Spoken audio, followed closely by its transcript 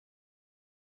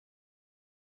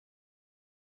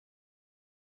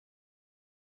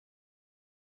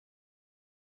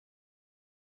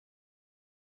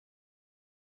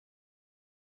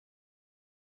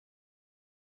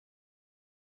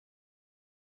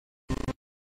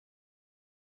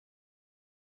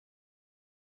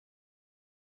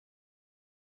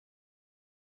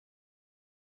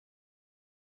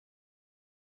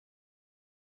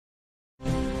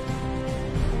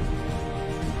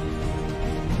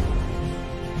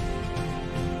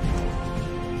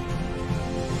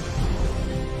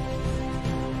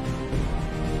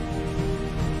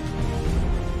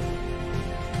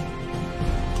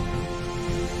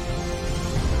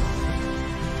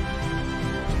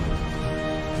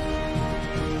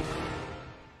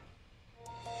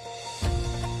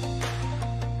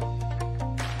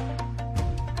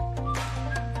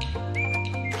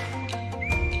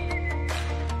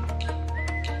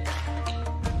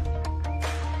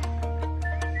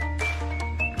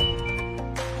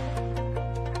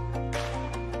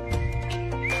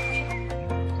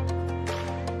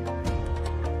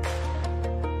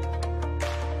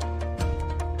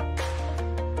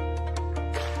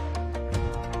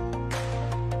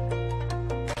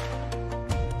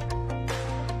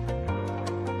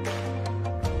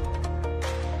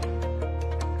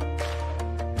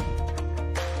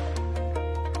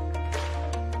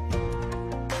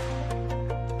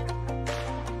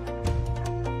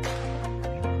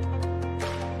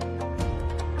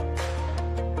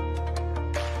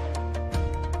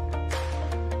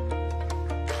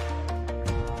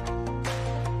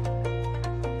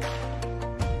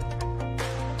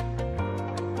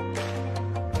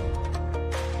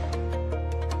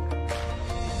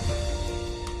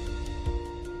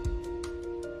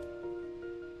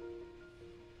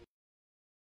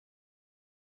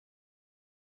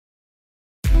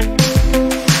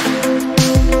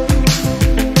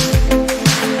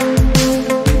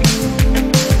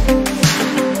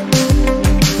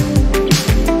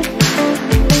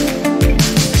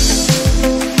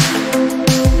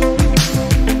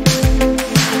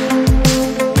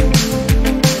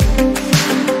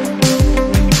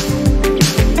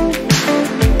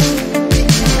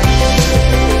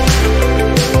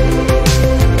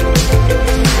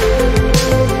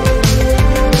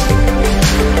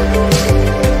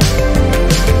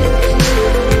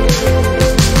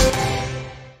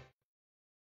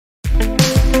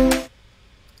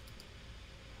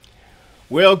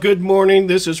Well, good morning.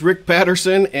 This is Rick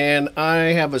Patterson, and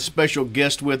I have a special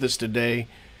guest with us today,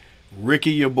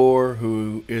 Ricky Yabor,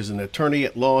 who is an attorney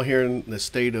at law here in the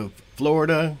state of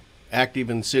Florida, active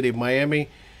in the city of Miami.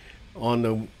 On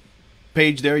the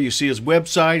page there, you see his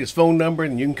website, his phone number,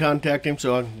 and you can contact him.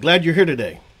 So I'm glad you're here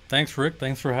today. Thanks, Rick.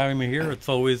 Thanks for having me here. It's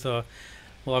always, well,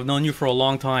 I've known you for a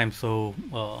long time, so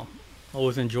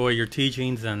always enjoy your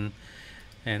teachings and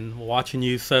watching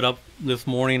you set up this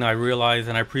morning. I realize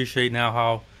and I appreciate now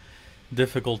how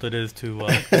difficult it is to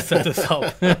set this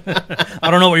up.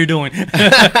 I don't know what you're doing.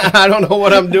 I don't know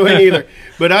what I'm doing either.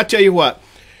 But I'll tell you what,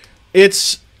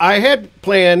 I had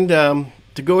planned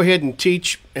to go ahead and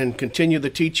teach and continue the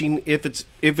teaching if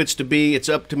it's to be, it's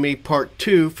up to me, part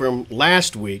 2 from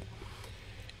last week.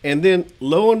 And then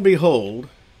lo and behold,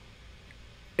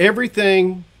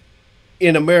 everything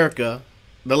in America,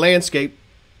 the landscape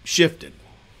shifted.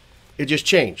 It just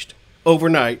changed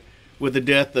overnight with the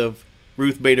death of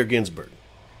Ruth Bader Ginsburg.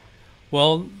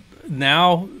 Well,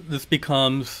 now this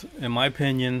becomes, in my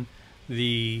opinion,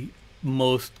 the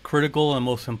most critical and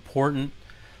most important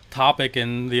topic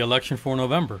in the election for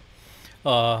November,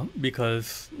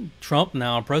 because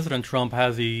President Trump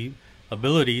has the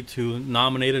ability to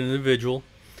nominate an individual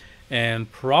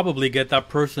and probably get that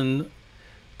person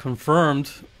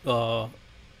confirmed,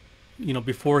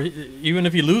 before even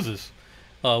if he loses.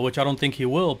 Which I don't think he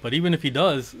will, but even if he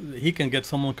does, he can get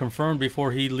someone confirmed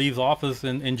before he leaves office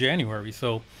in January.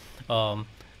 So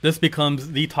this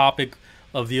becomes the topic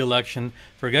of the election.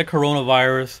 Forget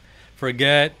coronavirus,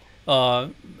 forget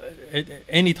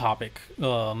any topic.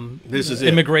 This is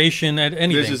immigration,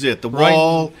 anything. This is it. The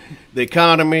wall, the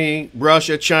economy,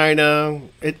 Russia, China,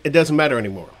 it doesn't matter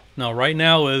anymore. No, right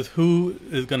now is who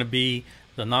is going to be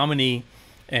the nominee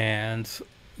and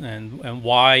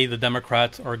why the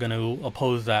Democrats are going to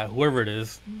oppose that. Whoever it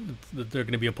is, they're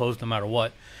going to be opposed no matter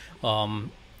what.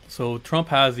 So Trump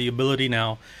has the ability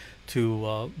now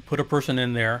to put a person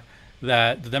in there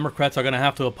that the Democrats are going to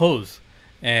have to oppose.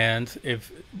 And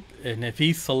if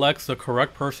he selects the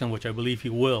correct person, which I believe he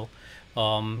will,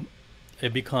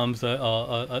 it becomes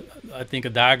I think a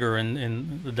dagger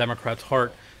in the Democrats'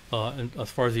 heart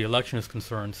as far as the election is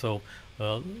concerned. So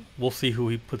we'll see who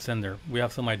he puts in there. We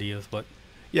have some ideas, but.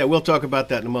 Yeah, we'll talk about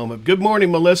that in a moment. Good morning,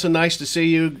 Melissa. Nice to see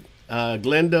you.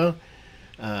 Glenda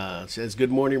says, good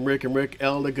morning, Rick and Rick.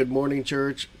 Elda, good morning,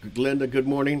 church. Glenda, good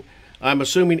morning. I'm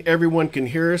assuming everyone can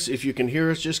hear us. If you can hear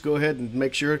us, just go ahead and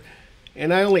make sure.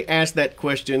 And I only asked that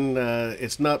question.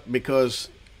 It's not because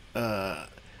I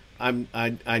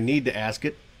need to ask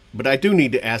it, but I do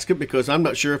need to ask it because I'm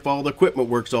not sure if all the equipment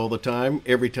works all the time,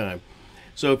 every time.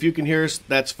 So if you can hear us,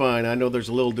 that's fine. I know there's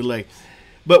a little delay.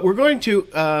 But we're going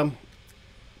to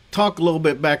talk a little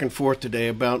bit back and forth today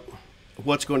about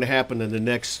what's going to happen in the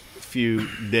next few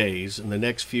days, in the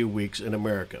next few weeks in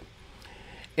America.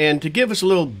 And to give us a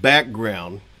little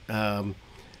background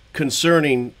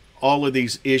concerning all of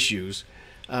these issues,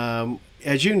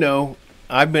 as you know,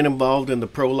 I've been involved in the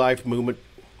pro-life movement,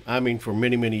 for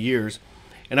many, many years,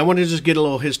 and I want to just get a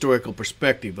little historical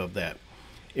perspective of that.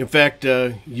 In fact,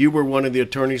 you were one of the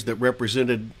attorneys that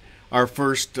represented our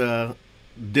first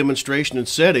demonstration and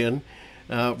set-in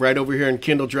right over here in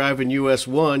Kendall Drive in US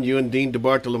 1. You and Dean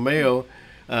DeBartolomeo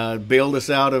bailed us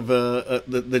out of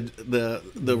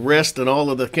the rest and all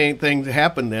of the things that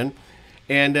happened then,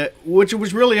 and which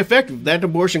was really effective. That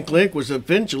abortion clinic was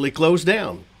eventually closed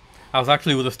down. I was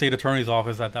actually with the state attorney's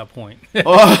office at that point.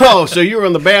 Oh, so you were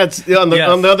on the on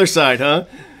the other side, huh?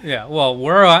 Yeah. Well,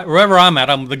 wherever I'm at,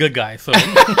 I'm the good guy. So.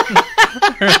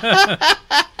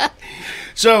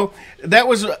 So that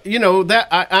was, that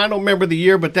I don't remember the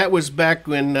year, but that was back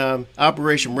when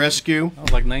Operation Rescue. That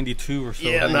was like 92 or so.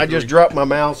 Yeah, and I just dropped my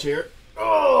mouse here.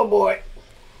 Oh, boy.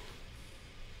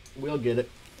 We'll get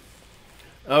it.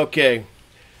 Okay.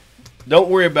 Don't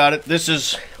worry about it.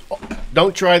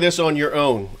 Don't try this on your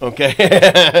own, okay?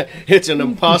 It's an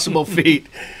impossible feat.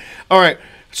 All right.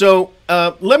 So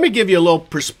let me give you a little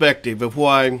perspective of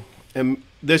why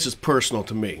this is personal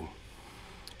to me.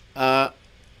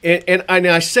 And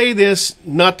I say this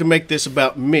not to make this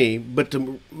about me, but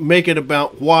to make it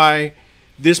about why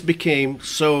this became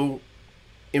so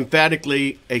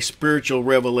emphatically a spiritual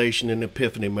revelation and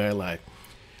epiphany in my life.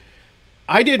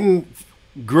 I didn't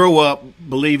grow up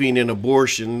believing in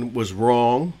abortion was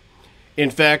wrong. In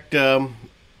fact, I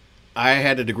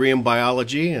had a degree in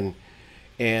biology,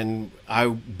 and I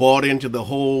bought into the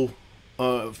whole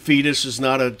fetus is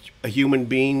not a human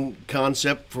being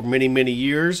concept for many, many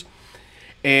years.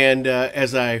 And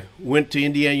as I went to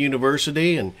Indiana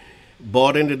University and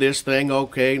bought into this thing,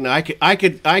 okay, now I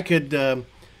could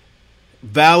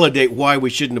validate why we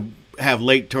shouldn't have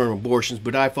late-term abortions,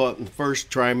 but I thought in the first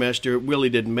trimester it really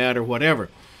didn't matter, whatever.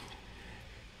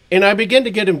 And I began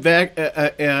to get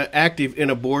active in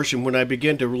abortion when I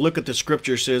began to look at the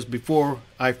scripture. It says, before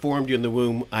I formed you in the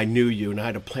womb, I knew you, and I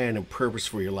had a plan and purpose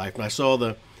for your life. And I saw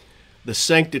the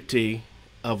sanctity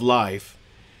of life.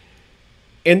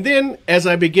 And then as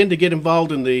I began to get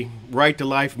involved in the Right to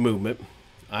Life movement,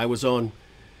 I was on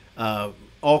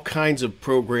all kinds of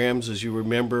programs, as you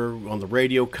remember, on the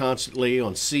radio constantly,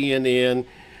 on CNN.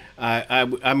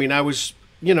 I mean, I was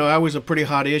a pretty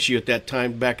hot issue at that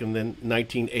time back in the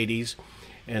 1980s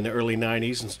and the early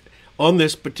 90s on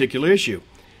this particular issue.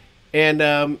 And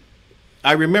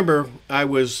I remember I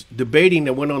was debating.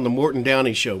 I went on the Morton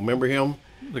Downey show. Remember him?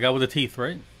 The guy with the teeth,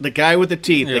 right? The guy with the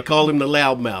teeth. Yep. They called him the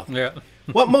loudmouth. Yeah.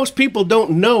 What most people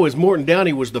don't know is Morton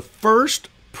Downey was the first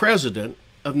president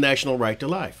of National Right to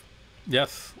Life.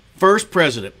 Yes. First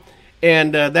president.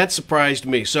 And that surprised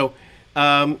me. So,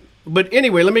 but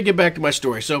anyway, let me get back to my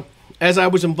story. So, as I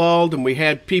was involved and we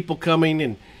had people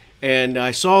coming and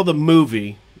I saw the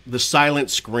movie, The Silent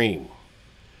Scream,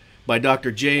 by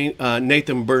Dr.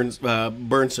 Nathan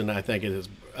Bernson, I think it is.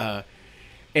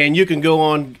 And you can go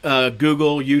on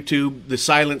Google, YouTube, The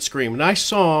Silent Scream. And I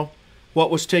saw what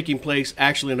was taking place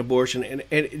actually in abortion, and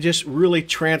it just really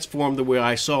transformed the way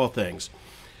I saw things.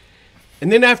 And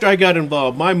then after I got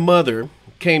involved, my mother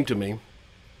came to me,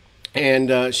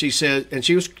 and she said, and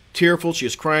she was tearful, she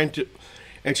was crying,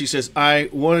 and she says, I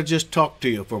want to just talk to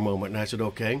you for a moment. And I said,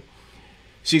 okay.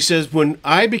 She says, when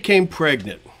I became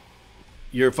pregnant,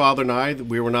 your father and I,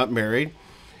 we were not married,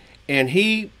 and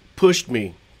he pushed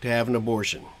me to have an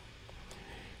abortion.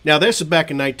 Now, this is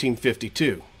back in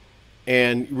 1952,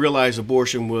 and realized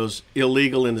abortion was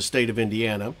illegal in the state of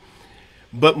Indiana.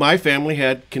 But my family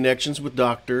had connections with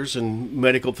doctors and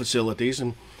medical facilities,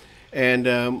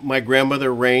 and my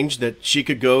grandmother arranged that she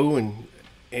could go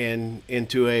and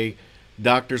into a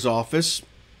doctor's office,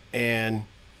 and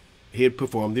he'd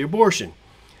perform the abortion.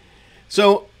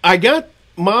 So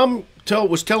Mom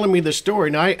was telling me this story,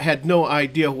 and I had no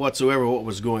idea whatsoever what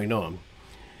was going on.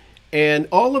 And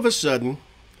all of a sudden,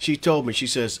 she told me, she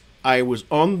says, I was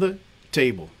on the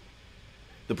table.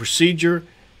 The procedure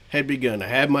had begun. I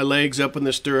had my legs up in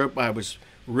the stirrup. I was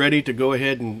ready to go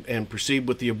ahead and proceed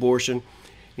with the abortion.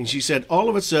 And she said, all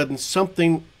of a sudden,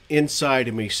 something inside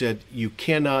of me said, you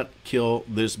cannot kill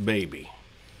this baby.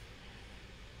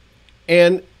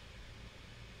 And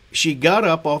she got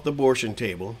up off the abortion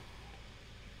table,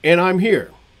 and I'm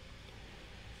here.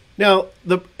 Now,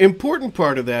 the important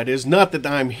part of that is not that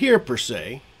I'm here per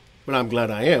se, but I'm glad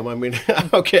I am. I mean,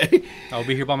 okay. I'll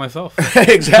be here by myself.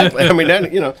 Exactly. I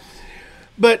mean,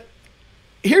 But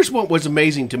here's what was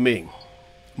amazing to me.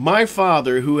 My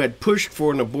father, who had pushed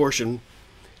for an abortion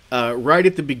right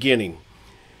at the beginning,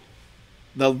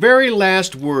 the very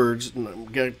last words, I'm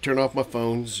going to turn off my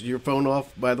phone. Is your phone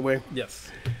off, by the way?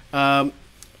 Yes. The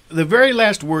very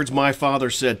last words my father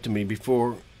said to me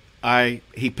before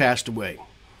he passed away.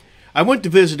 I went to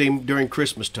visit him during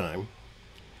Christmas time,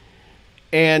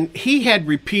 and he had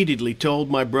repeatedly told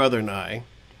my brother and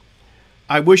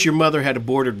I wish your mother had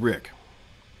aborted Rick.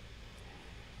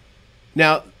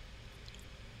 Now,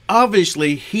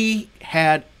 obviously, he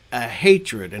had a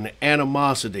hatred and an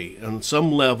animosity on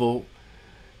some level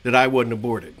that I wasn't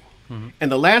aborted. Mm-hmm.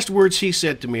 And the last words he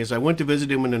said to me as I went to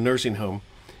visit him in a nursing home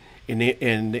in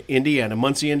Indiana,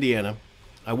 Muncie, Indiana,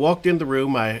 I walked in the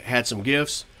room, I had some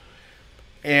gifts,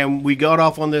 and we got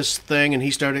off on this thing, and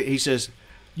he says,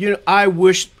 I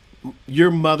wish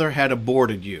your mother had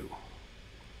aborted you.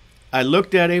 I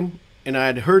looked at him, and I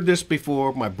had heard this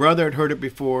before. My brother had heard it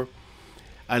before.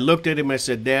 I looked at him and I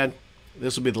said, Dad,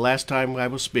 this will be the last time I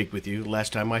will speak with you, the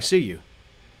last time I see you.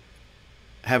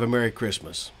 Have a Merry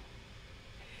Christmas.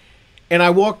 And I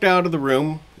walked out of the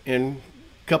room, and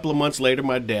a couple of months later,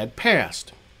 my dad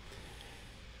passed.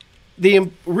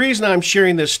 The reason I'm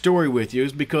sharing this story with you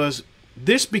is because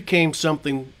this became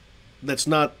something that's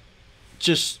not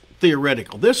just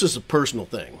theoretical. This is a personal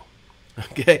thing.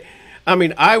 Okay? I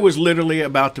mean, I was literally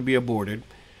about to be aborted.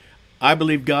 I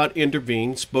believe God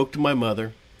intervened, spoke to my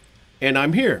mother, and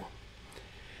I'm here.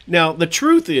 Now, the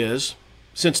truth is,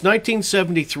 since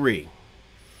 1973,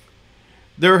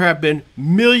 there have been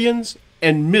millions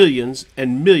and millions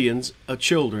and millions of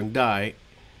children die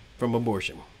from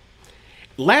abortion.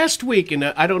 Last week, and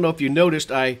I don't know if you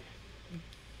noticed, I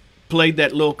played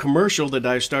that little commercial that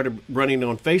I started running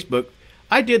on Facebook.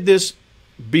 I did this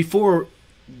before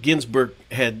Ginsburg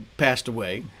had passed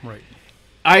away. Right.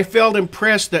 I felt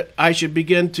impressed that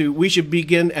we should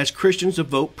begin as Christians to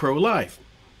vote pro-life.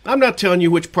 I'm not telling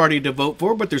you which party to vote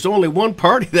for, but there's only one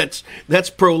party that's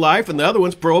pro-life, and the other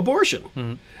one's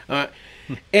pro-abortion. Mm-hmm.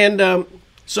 And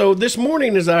so this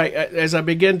morning, as I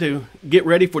began to get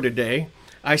ready for today,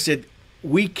 I said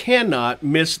we cannot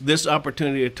miss this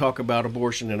opportunity to talk about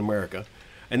abortion in America,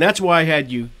 and that's why I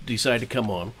had you decide to come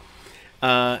on.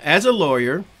 As a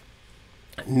lawyer,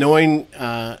 knowing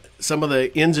some of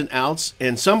the ins and outs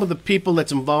and some of the people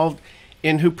that's involved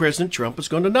in who President Trump is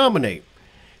going to nominate.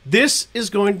 This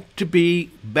is going to be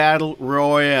battle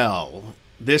royale.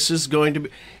 This is going to be,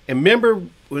 and remember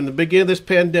when the beginning of this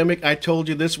pandemic, I told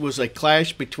you this was a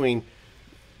clash between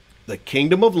the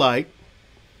kingdom of light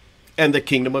and the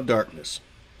kingdom of darkness.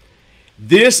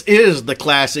 This is the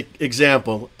classic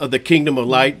example of the kingdom of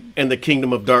light and the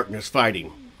kingdom of darkness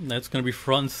fighting. That's going to be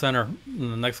front and center in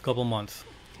the next couple of months.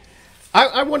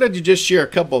 I wanted to just share a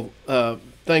couple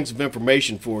things of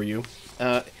information for you.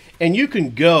 And you can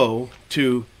go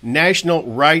to National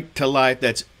Right to Life.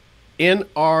 That's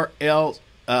NRL,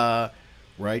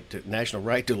 National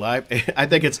Right to Life. I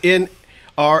think it's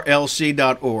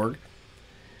NRLC.org.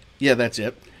 Yeah, that's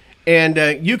it.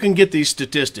 And you can get these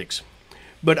statistics.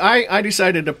 But I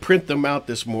decided to print them out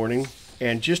this morning,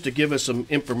 and just to give us some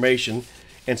information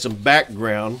and some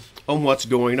background on what's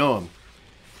going on.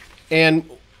 And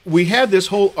we had this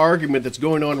whole argument that's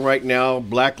going on right now,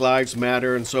 Black Lives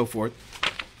Matter and so forth.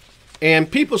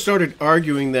 And people started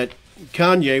arguing that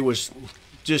Kanye was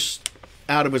just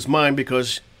out of his mind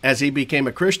because as he became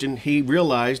a Christian, he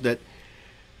realized that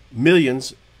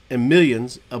millions and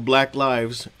millions of black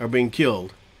lives are being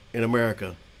killed in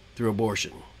America through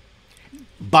abortion.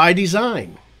 By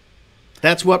design.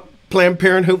 That's what Planned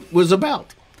Parenthood was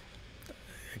about.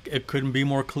 It couldn't be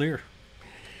more clear.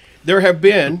 There have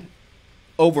been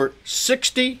over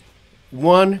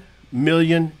 61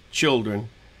 million children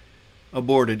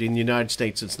aborted in the United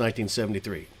States since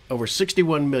 1973. Over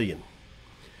 61 million.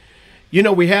 You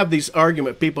know, we have these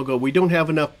arguments. People go, we don't have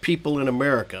enough people in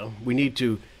America. We need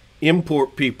to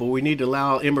import people. We need to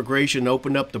allow immigration,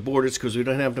 open up the borders because we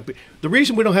don't have enough people. The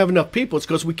reason we don't have enough people is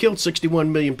because we killed 61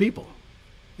 million people.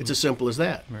 It's as simple as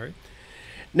that. Right.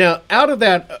 Now, out of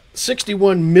that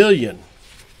 61 million,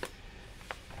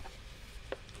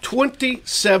 27%,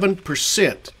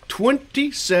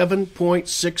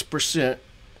 27.6%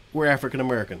 were African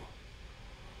American.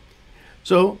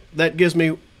 So that gives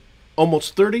me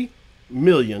almost 30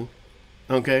 million,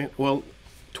 okay, well,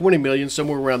 20 million,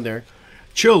 somewhere around there,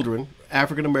 children,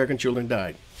 African American children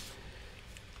died.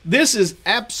 This is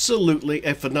absolutely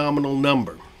a phenomenal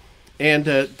number. And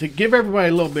to give everybody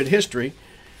a little bit of history,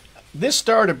 this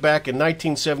started back in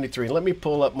 1973. Let me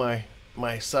pull up my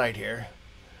site here.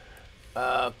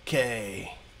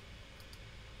 Okay.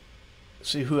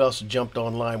 See who else jumped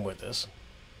online with us.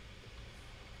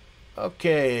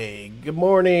 Okay. Good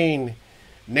morning,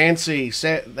 Nancy.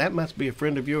 That must be a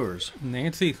friend of yours.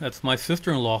 Nancy, that's my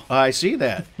sister-in-law. I see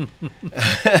that.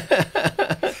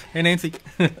 Hey, Nancy.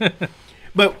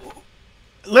 But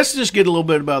let's just get a little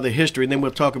bit about the history, and then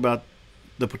we'll talk about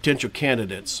the potential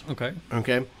candidates. Okay.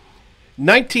 Okay.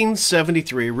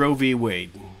 1973, Roe v.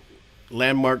 Wade,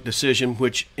 landmark decision,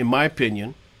 which, in my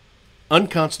opinion,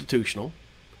 unconstitutional.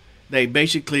 They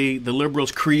basically, the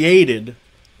liberals created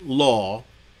law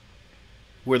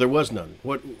where there was none.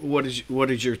 What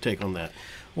is your take on that?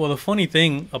 Well, the funny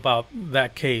thing about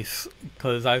that case,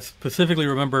 because I specifically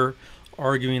remember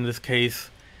arguing this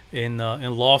case in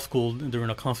law school during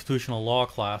a constitutional law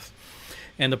class,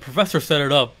 and the professor set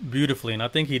it up beautifully, and I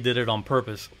think he did it on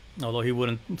purpose, although he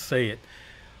wouldn't say it.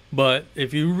 But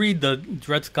if you read the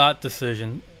Dred Scott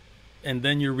decision, and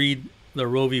then you read the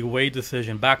Roe v. Wade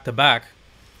decision back to back,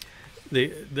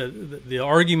 the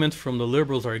arguments from the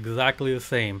liberals are exactly the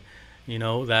same. You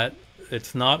know, that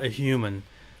it's not a human,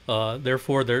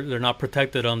 therefore they're not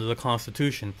protected under the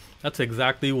Constitution. That's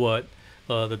exactly what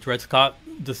the Dred Scott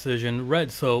decision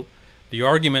read. So the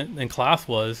argument in class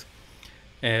was,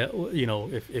 you know,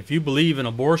 if you believe in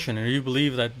abortion and you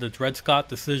believe that the Dred Scott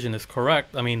decision is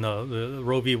correct, I mean the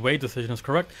Roe v. Wade decision is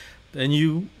correct, then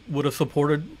you would have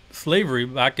supported slavery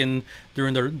back during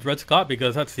the Dred Scott,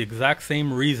 because that's the exact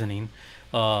same reasoning,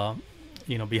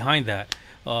 you know, behind that.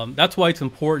 That's why it's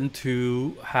important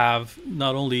to have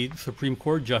not only Supreme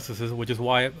Court justices, which is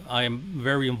why I am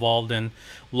very involved in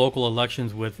local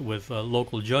elections with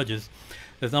local judges.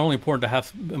 It's not only important to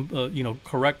have you know,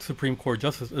 correct Supreme Court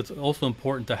justice. It's also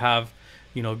important to have,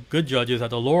 you know, good judges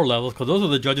at the lower levels, because those are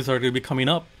the judges that are going to be coming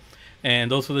up, and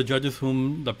those are the judges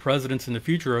whom the presidents in the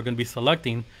future are going to be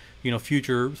selecting, you know,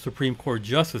 future Supreme Court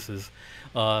justices.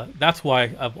 That's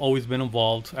why I've always been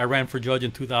involved. I ran for judge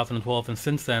in 2012, and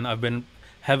since then I've been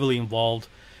heavily involved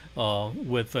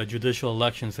with judicial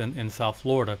elections in South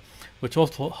Florida, which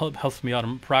also helps me out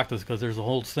in practice because there's a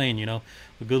whole saying, a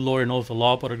good lawyer knows the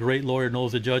law, but a great lawyer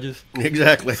knows the judges.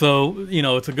 Exactly. So,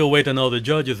 it's a good way to know the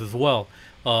judges as well.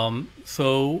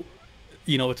 So,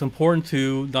 it's important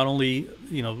to not only,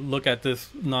 look at this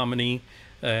nominee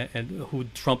and who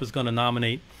Trump is going to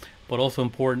nominate, but also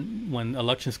important when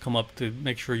elections come up to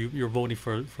make sure you're voting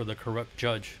for the correct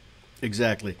judge.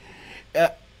 Exactly.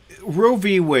 Roe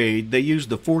v. Wade, they used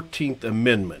the 14th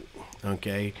Amendment,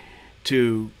 okay,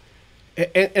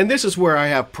 and this is where I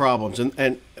have problems,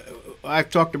 and I've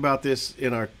talked about this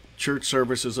in our church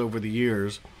services over the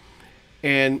years,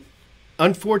 and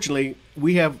unfortunately,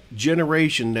 we have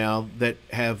generation now that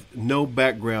have no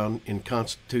background in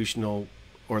constitutional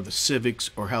or the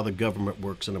civics or how the government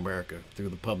works in America through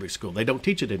the public school. They don't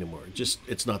teach it anymore.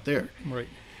 It's not there. Right.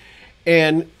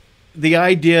 And the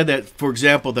idea that, for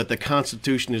example, that the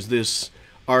Constitution is this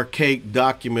archaic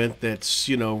document that's,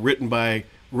 written by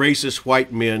racist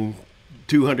white men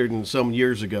 200 and some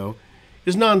years ago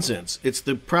is nonsense. It's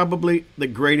probably the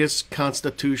greatest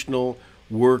constitutional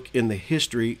work in the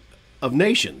history of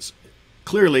nations,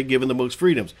 clearly given the most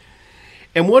freedoms.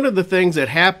 And one of the things that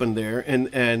happened there in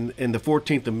the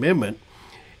 14th Amendment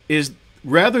is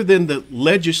rather than the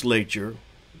legislature,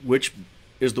 which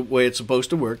is the way it's supposed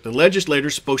to work, the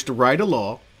legislator's supposed to write a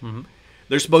law. Mm-hmm.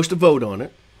 They're supposed to vote on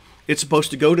it. It's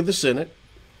supposed to go to the Senate.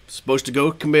 It's supposed to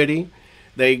go to committee.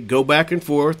 They go back and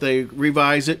forth. They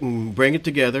revise it and bring it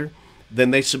together.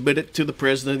 Then they submit it to the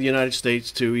President of the United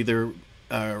States to either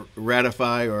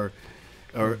ratify or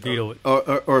veto it.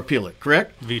 Or appeal it,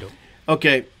 correct? Veto.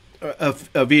 Okay.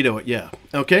 Veto it, yeah.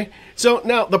 Okay. So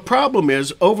now the problem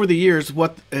is, over the years,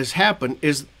 what has happened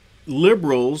is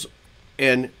liberals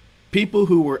and people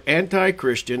who were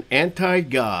anti-Christian,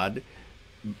 anti-God,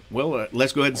 well,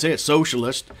 let's go ahead and say it,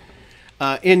 socialist,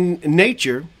 in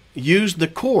nature, used the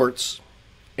courts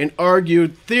and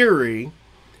argued theory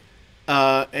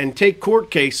and take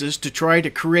court cases to try to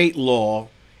create law.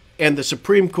 And the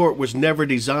Supreme Court was never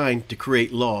designed to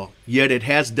create law, yet it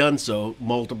has done so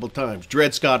multiple times.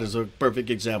 Dred Scott is a perfect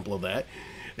example of that,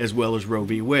 as well as Roe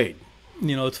v. Wade.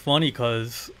 It's funny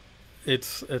because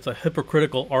it's a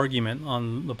hypocritical argument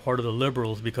on the part of the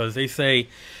liberals, because they say,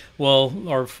 well,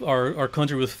 our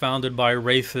country was founded by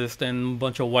racists and a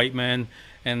bunch of white men,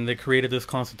 and they created this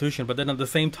Constitution. But then at the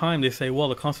same time, they say, well,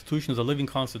 the Constitution is a living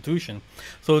Constitution.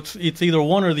 So it's either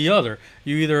one or the other.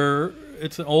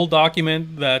 It's an old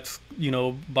document that's,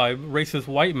 by racist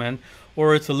white men,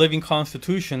 or it's a living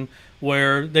Constitution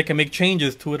where they can make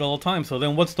changes to it all the time. So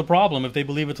then what's the problem if they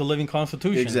believe it's a living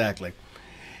Constitution? Exactly.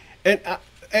 And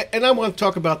I want to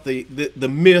talk about the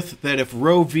myth that if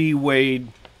Roe v. Wade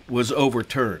was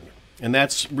overturned, and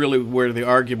that's really where the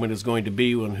argument is going to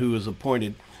be on who is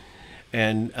appointed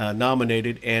and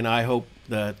nominated, and I hope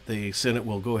that the Senate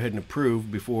will go ahead and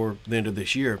approve before the end of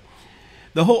this year.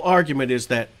 The whole argument is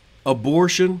that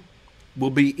abortion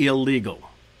will be illegal.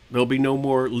 There'll be no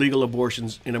more legal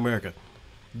abortions in America.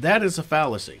 That is a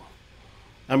fallacy.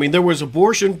 I mean, there was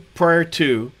abortion prior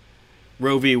to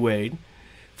Roe v. Wade.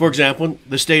 For example,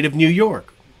 the state of New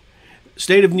York.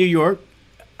 State of New York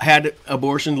had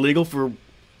abortion legal for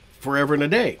forever and a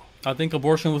day. I think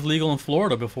abortion was legal in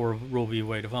Florida before Roe v.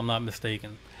 Wade, if I'm not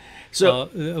mistaken. So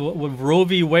Roe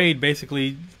v. Wade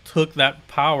basically took that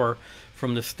power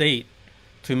from the state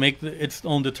to make its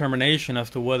own determination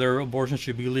as to whether abortion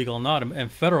should be legal or not,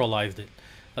 and federalized it.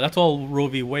 That's all Roe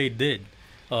v. Wade did,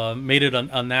 made it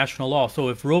a national law. So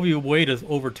if Roe v. Wade is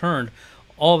overturned,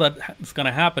 all that's going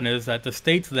to happen is that the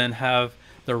states then have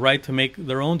the right to make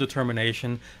their own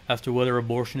determination as to whether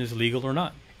abortion is legal or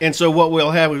not. And so what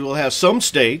we'll have some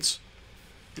states,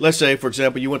 let's say, for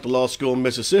example, you went to law school in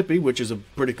Mississippi, which is a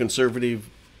pretty conservative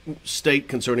state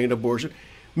concerning abortion.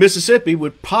 Mississippi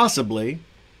would possibly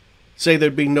say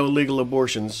there'd be no legal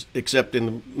abortions except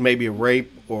in maybe a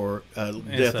rape or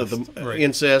death of the right.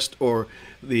 Incest or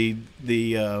the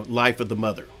life of the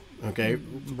mother. Okay,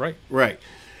 right.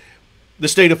 The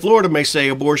state of Florida may say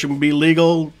abortion would be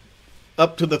legal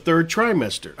up to the third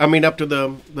trimester. I mean, up to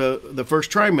the first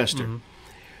trimester. Mm-hmm.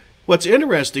 What's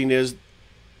interesting is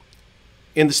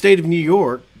in the state of New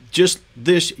York, just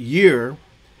this year,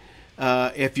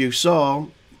 if you saw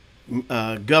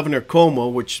Governor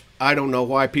Cuomo, which I don't know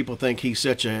why people think he's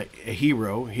such a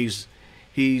hero. He's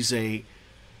a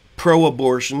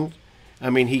pro-abortion. I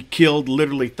mean, he killed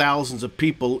literally thousands of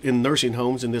people in nursing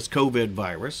homes in this COVID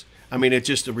virus. I mean, it's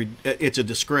a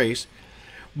disgrace.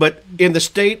 But in the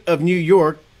state of New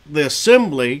York, the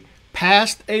Assembly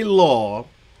passed a law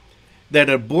that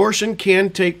abortion can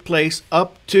take place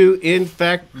up to, in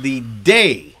fact, the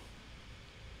day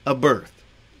of birth.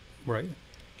 Right.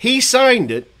 He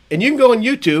signed it, and you can go on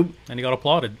YouTube, And he got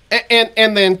applauded.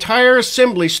 and the entire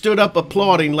assembly stood up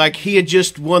applauding like he had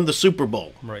just won the Super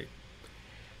Bowl. Right.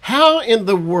 How in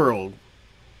the world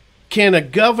can a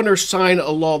governor sign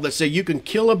a law that say you can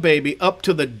kill a baby up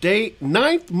to the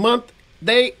ninth month?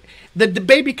 The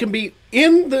baby can be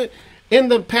in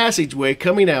the passageway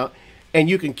coming out, and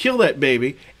you can kill that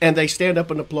baby, and they stand up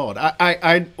and applaud.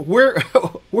 Where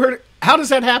how does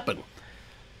that happen?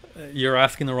 You're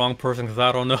asking the wrong person because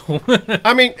I don't know.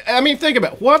 I mean, think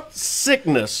about it. What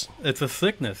sickness? It's a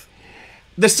sickness.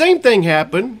 The same thing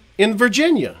happened in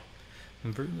Virginia.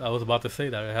 I was about to say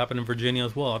that. It happened in Virginia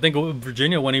as well. I think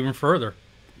Virginia went even further.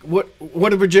 What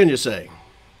did Virginia say?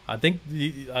 I think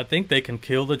they can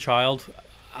kill the child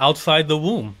outside the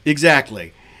womb.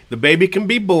 Exactly. The baby can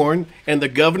be born, and the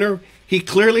governor, he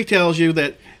clearly tells you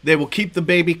that they will keep the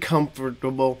baby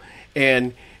comfortable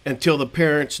and until the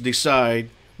parents decide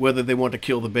whether they want to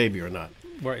kill the baby or not.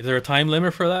 Right. Is there a time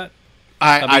limit for that?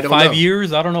 I don't know. 5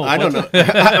 years? I don't know. I don't know.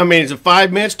 I mean, is it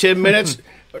 5 minutes, 10 minutes,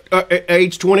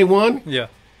 age 21? Yeah.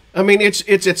 I mean,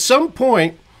 it's at some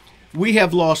point we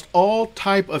have lost all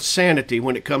type of sanity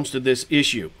when it comes to this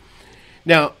issue.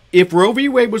 Now, if Roe v.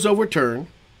 Wade was overturned,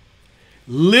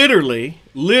 literally,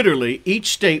 each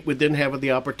state would then have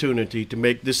the opportunity to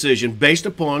make a decision based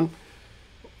upon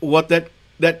what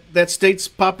that state's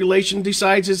population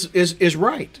decides is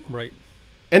right. Right.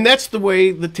 And that's the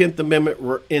way the 10th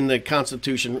Amendment in the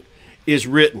Constitution is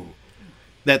written,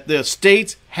 that the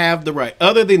states have the right.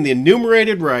 Other than the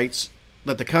enumerated rights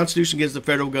that the Constitution gives the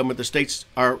federal government, the states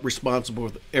are responsible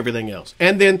for everything else.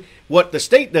 And then what the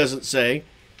state doesn't say,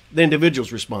 the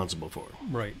individual's responsible for.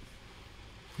 Right.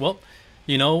 Well,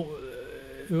 you know,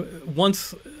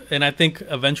 once, and I think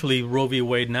eventually Roe v.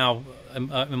 Wade now,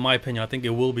 in my opinion, I think it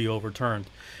will be overturned.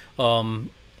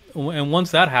 And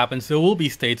once that happens, there will be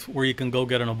states where you can go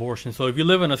get an abortion. So if you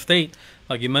live in a state,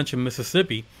 like you mentioned,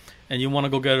 Mississippi, and you want to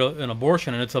go get an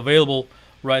abortion and it's available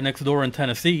right next door in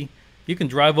Tennessee, you can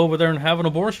drive over there and have an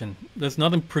abortion. There's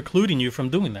nothing precluding you from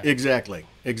doing that. Exactly.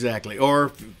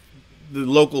 Or the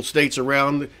local states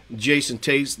around, adjacent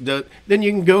states, then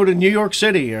you can go to New York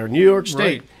City or New York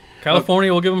State. Right.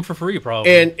 California will give them for free,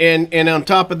 probably. And on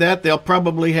top of that, they'll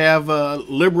probably have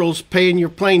liberals paying your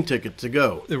plane ticket to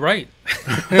go. Right.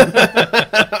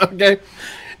 Okay.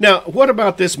 Now, what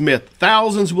about this myth?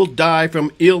 Thousands will die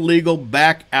from illegal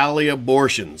back alley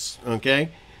abortions. Okay.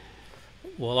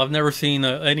 Well, I've never seen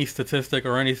any statistic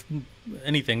or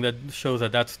anything that shows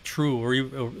that that's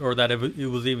true, or that it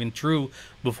was even true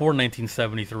before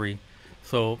 1973.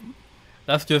 So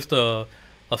that's just a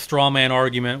straw man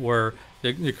argument where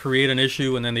they create an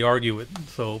issue and then they argue it.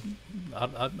 So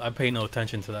I pay no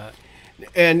attention to that.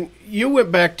 And you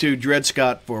went back to Dred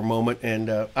Scott for a moment, and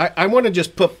I want to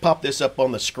just pop this up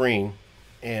on the screen,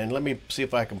 and let me see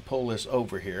if I can pull this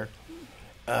over here.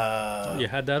 You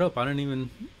had that up.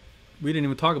 We didn't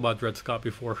even talk about Dred Scott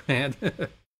beforehand.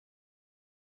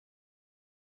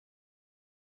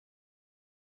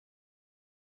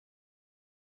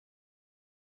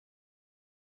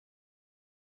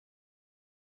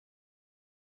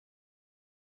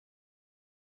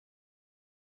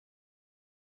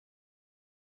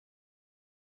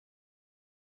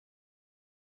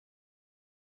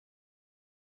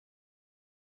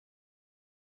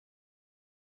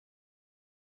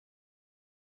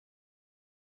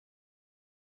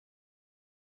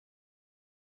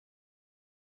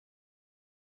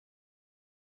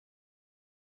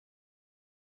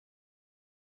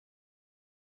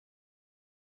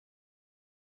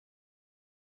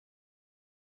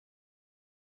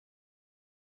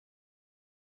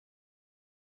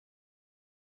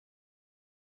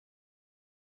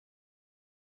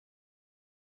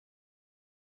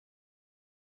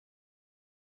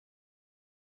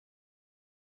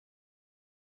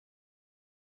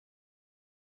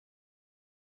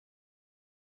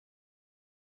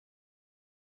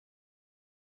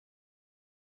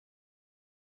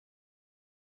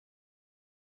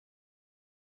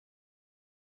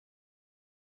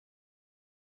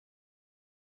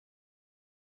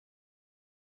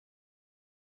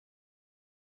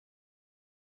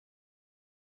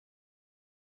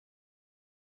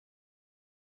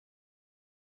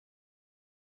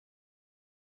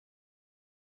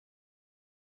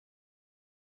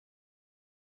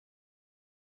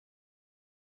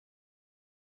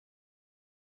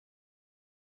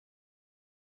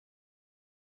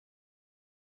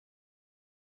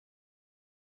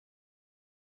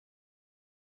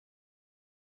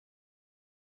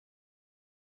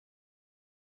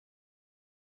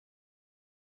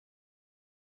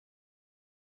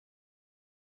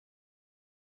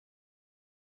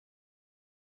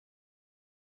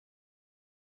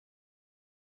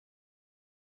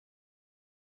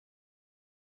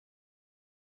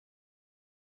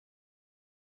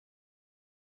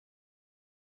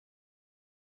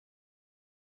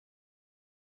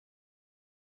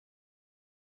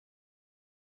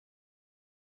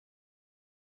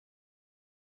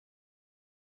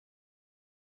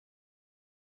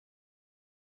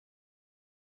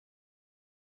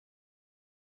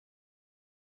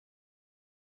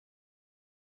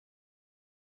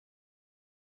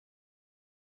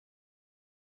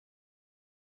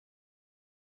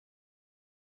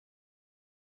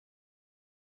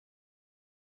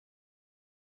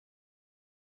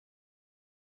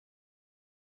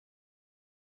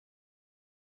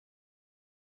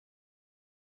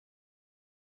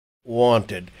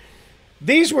 wanted.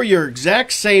 These were your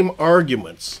exact same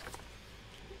arguments.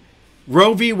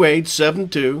 Roe v. Wade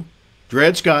 7-2,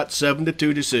 Dred Scott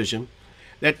 7-2 decision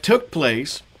that took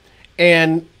place,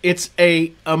 and it's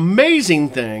a amazing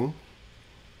thing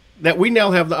that we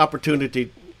now have the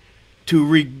opportunity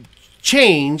to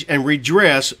change and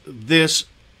redress this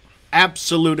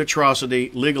absolute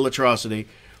atrocity, legal atrocity,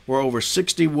 where over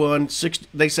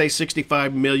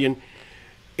 65 million.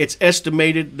 It's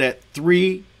estimated that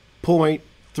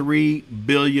 3.3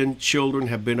 billion children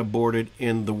have been aborted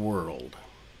in the world.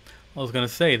 I was going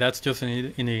to say, that's just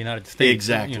in the United States.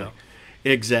 Exactly. You know.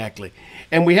 Exactly.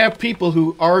 And we have people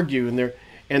who argue and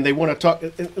they want to talk.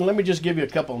 And let me just give you a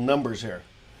couple of numbers here.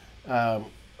 I'll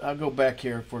go back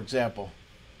here, for example.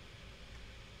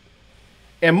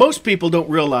 And most people don't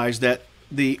realize that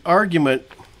the argument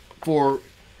for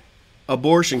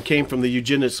abortion came from the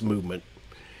eugenics movement.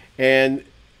 And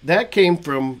that came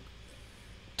from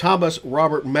Thomas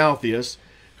Robert Malthus,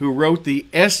 who wrote the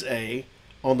essay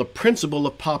on the principle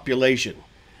of population.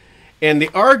 And the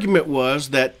argument was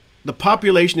that the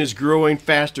population is growing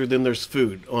faster than there's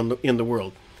food in the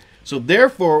world. So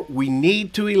therefore, we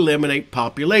need to eliminate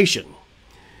population.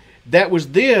 That was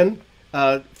then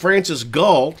Francis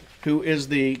Galt, who is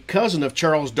the cousin of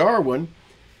Charles Darwin.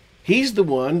 He's the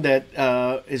one that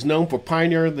is known for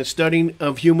pioneering the studying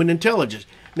of human intelligence.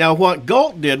 Now, what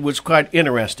Galt did was quite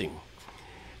interesting.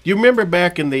 Do you remember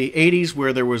back in the 80s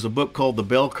where there was a book called The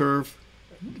Bell Curve?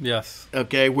 Yes.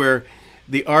 Okay, where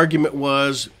the argument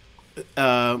was,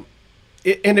 and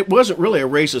it wasn't really a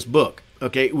racist book.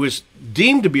 Okay, it was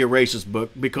deemed to be a racist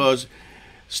book because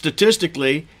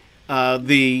statistically,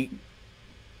 the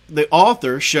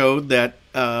author showed that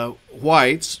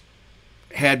whites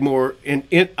had more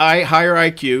higher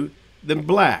IQ than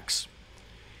blacks.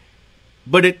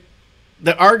 But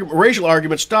racial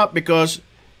argument stopped because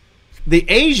the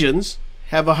Asians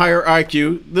have a higher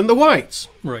IQ than the whites.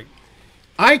 Right.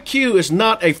 IQ is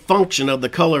not a function of the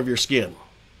color of your skin.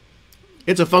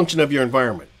 It's a function of your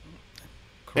environment.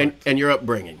 Correct. And your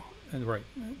upbringing. And right.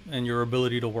 And your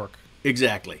ability to work.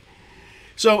 Exactly.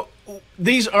 So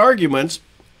these arguments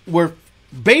were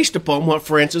based upon what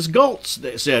Francis Galt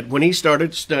said when he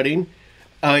started studying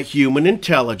human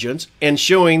intelligence and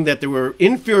showing that there were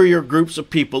inferior groups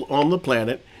of people on the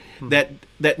planet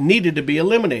that needed to be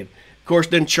eliminated. Of course,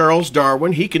 then Charles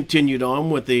Darwin, he continued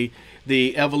on with the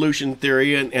evolution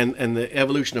theory and the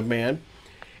evolution of man.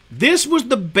 This was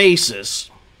the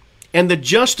basis and the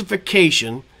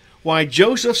justification why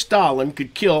Joseph Stalin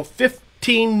could kill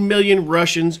 15 million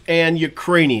Russians and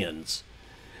Ukrainians.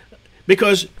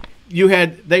 Because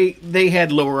they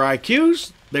had lower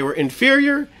IQs, they were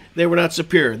inferior, they were not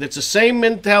superior. That's the same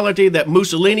mentality that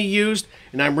Mussolini used,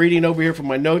 and I'm reading over here from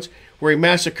my notes, where he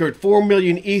massacred 4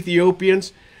 million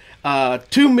Ethiopians,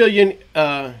 2 million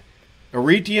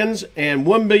Eritreans, and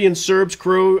 1 million Serbs,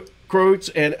 Croats,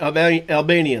 and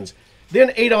Albanians.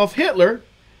 Then Adolf Hitler,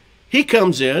 he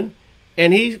comes in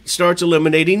and he starts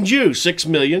eliminating Jews, 6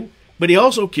 million, but he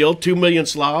also killed 2 million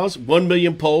Slavs, 1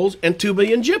 million Poles, and 2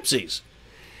 million Gypsies.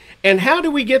 And how do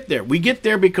we get there? We get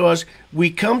there because we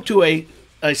come to a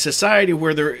society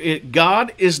where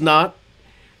God is not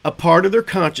a part of their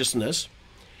consciousness,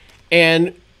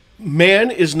 and man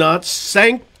is not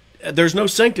there's no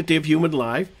sanctity of human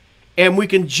life, and we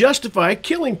can justify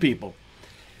killing people.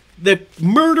 The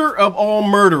murder of all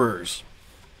murderers.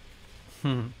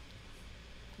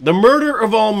 The murder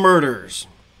of all murderers.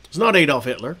 It's not Adolf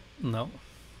Hitler. No.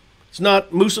 It's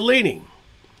not Mussolini.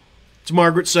 It's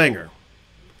Margaret Sanger.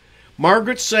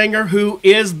 Margaret Sanger, who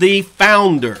is the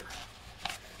founder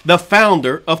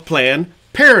of Planned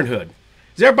Parenthood.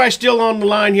 Is everybody still on the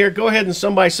line here? Go ahead and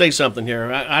somebody say something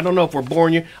here. I don't know if we're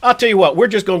boring you. I'll tell you what, we're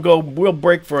just going to we'll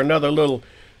break for another little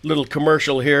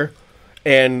commercial here,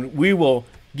 and we will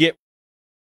get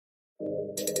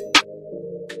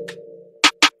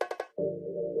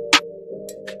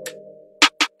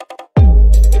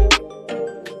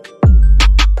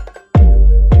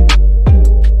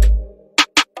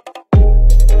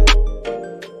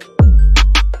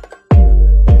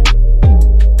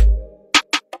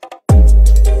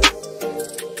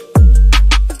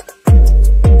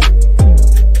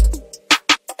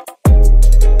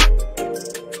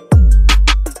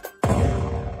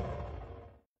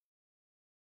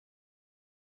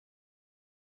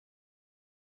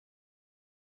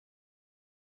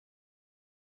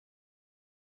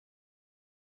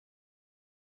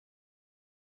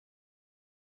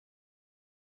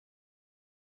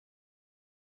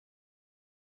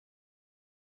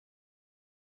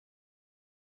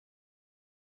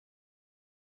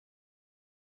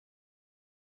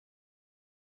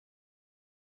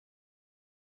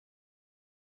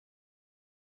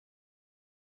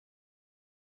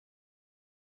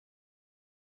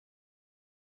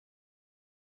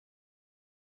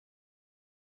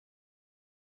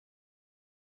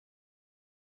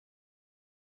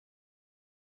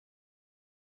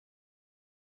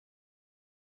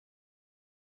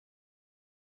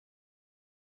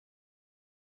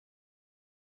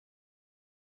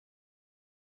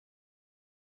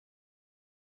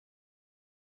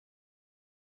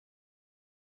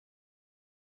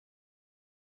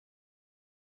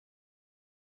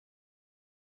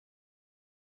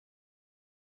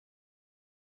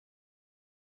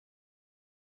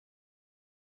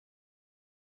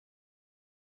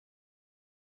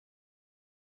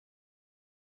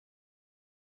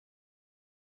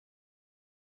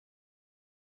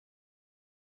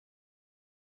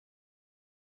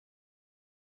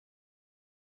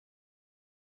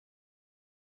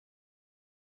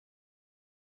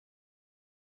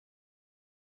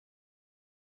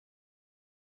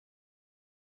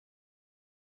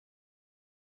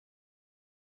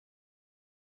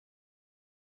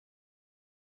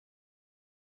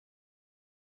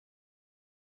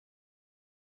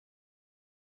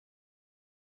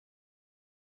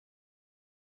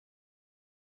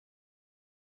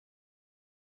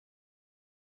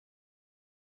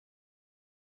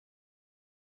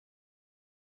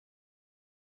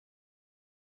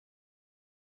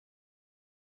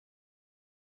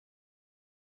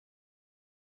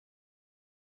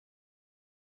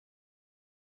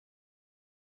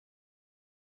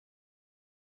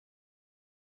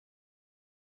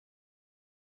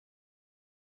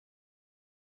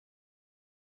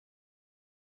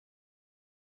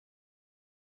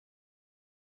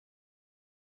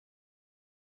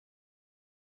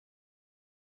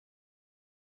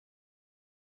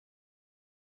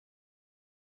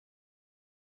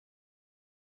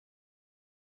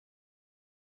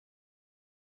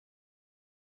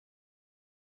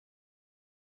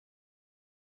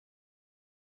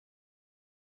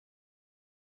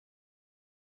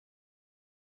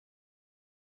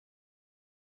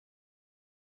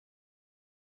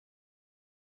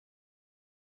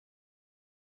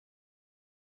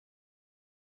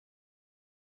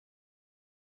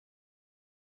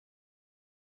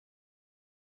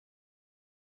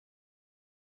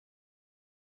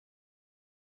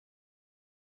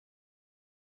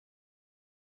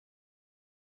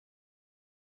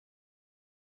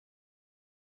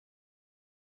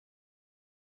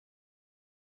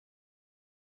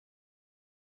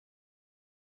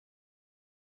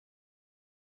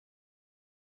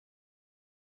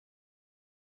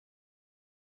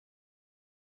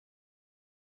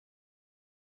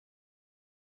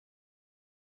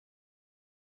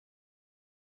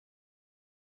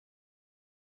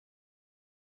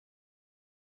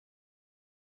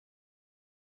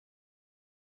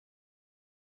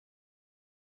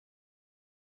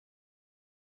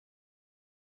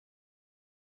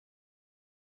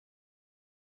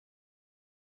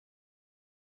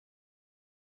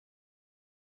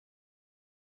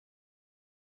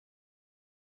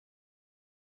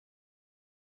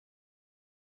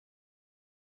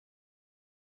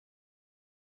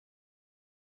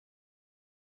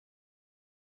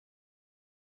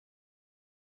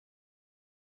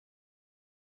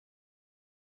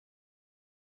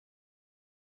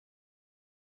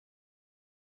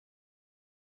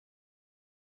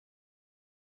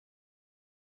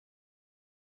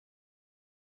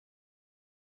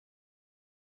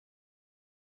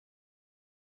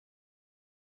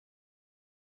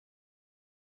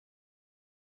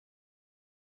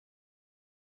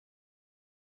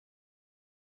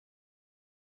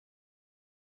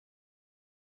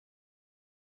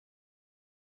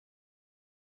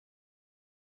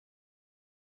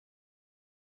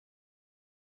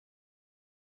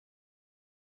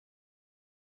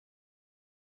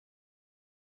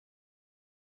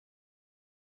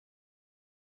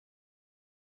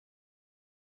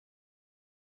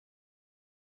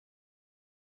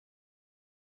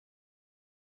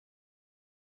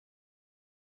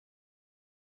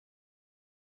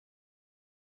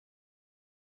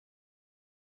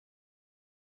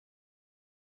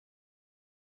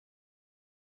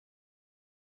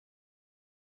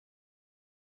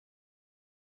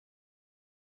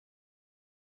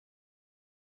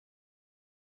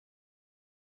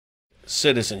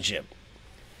citizenship.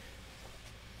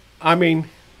 I mean,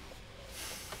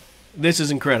 this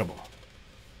is incredible.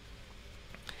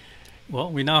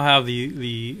 Well, we now have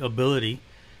the ability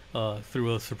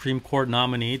through a Supreme Court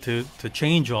nominee to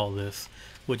change all this,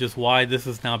 which is why this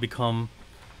has now become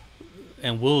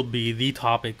and will be the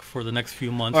topic for the next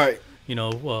few months. All right.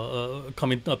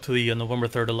 Coming up to the November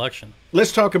 3rd election.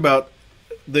 Let's talk about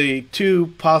the two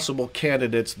possible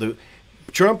candidates.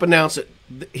 Trump announced that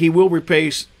he will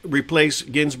replace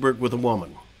Ginsburg with a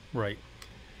woman. Right.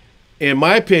 In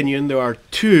my opinion, there are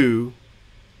two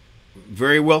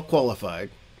very well qualified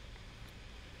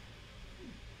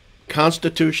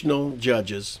constitutional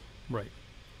judges, right,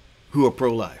 who are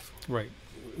pro-life. Right.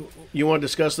 You want to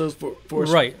discuss those for us?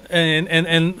 Right.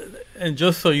 And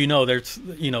just so you know, there's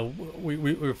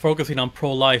we're focusing on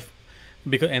pro-life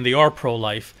and they are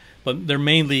pro-life, but they're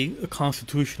mainly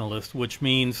constitutionalists, which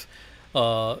means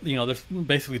there's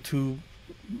basically two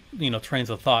trains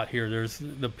of thought here. There's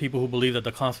the people who believe that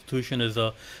the Constitution is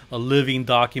a living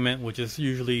document, which is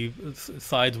usually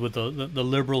sides with the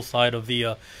liberal side of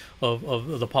the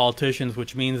politicians,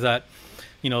 which means that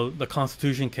the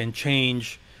Constitution can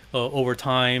change over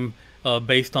time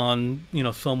based on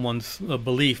someone's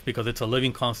belief, because it's a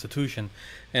living Constitution.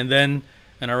 And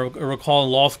I recall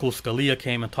in law school, Scalia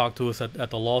came and talked to us at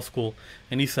the law school,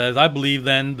 and he says, I believe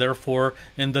then, therefore,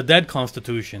 in the dead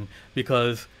Constitution,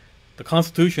 because the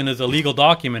Constitution is a legal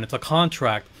document. It's a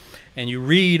contract, and you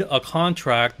read a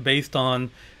contract based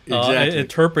on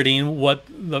interpreting what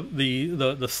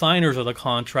the signers of the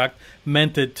contract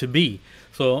meant it to be.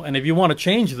 So, and if you want to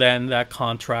change then that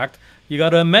contract, you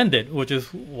got to amend it, which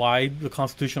is why the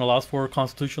Constitution allows for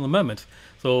constitutional amendments.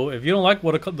 So if you don't like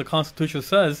what the Constitution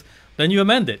says, then you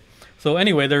amend it. So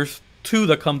anyway, there's two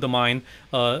that come to mind,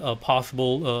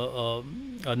 possible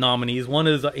nominees. One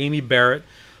is Amy Barrett,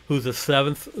 who's a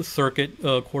Seventh Circuit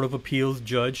Court of Appeals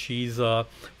judge. She's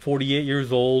 48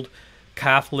 years old,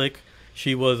 Catholic.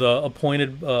 She was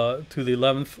appointed to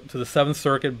the Seventh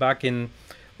Circuit back in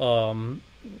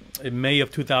May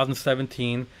of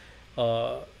 2017,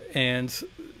 and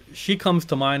she comes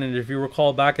to mind. And if you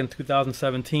recall, back in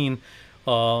 2017,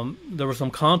 there was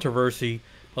some controversy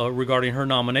regarding her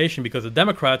nomination, because the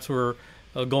Democrats were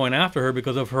going after her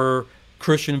because of her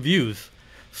Christian views.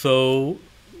 So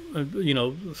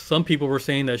some people were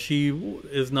saying that she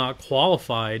is not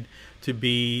qualified to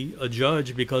be a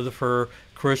judge because of her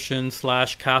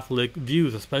Christian/Catholic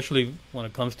views, especially when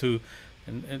it comes to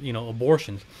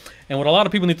abortions. And what a lot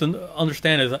of people need to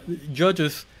understand is that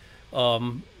judges,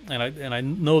 and I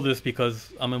know this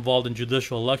because I'm involved in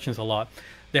judicial elections a lot,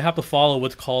 they have to follow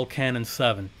what's called Canon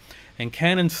 7. And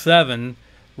Canon 7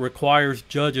 requires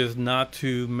judges not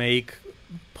to make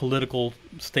political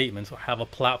statements or have a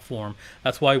platform.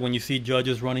 That's why when you see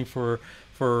judges running for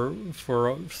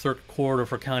circuit court or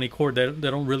for county court, they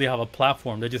don't really have a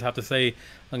platform. They just have to say,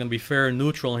 I'm going to be fair and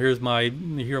neutral,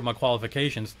 and here are my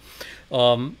qualifications.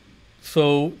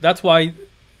 So that's why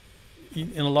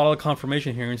in a lot of the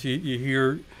confirmation hearings you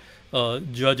hear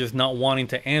judges not wanting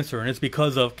to answer, and it's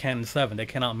because of Canon 7. They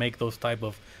cannot make those type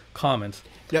of comments.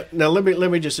 Now let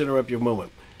me just interrupt you a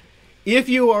moment. If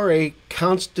you are a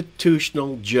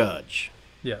constitutional judge,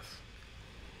 yes,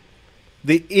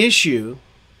 the issue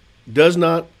is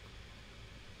not,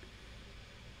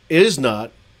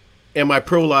 am I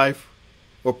pro-life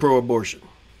or pro-abortion?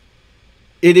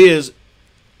 It is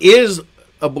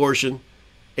abortion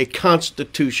a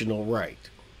constitutional right?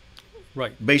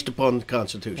 Right. Based upon the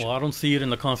Constitution. Well, I don't see it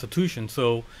in the Constitution.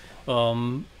 So,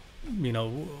 when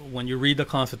you read the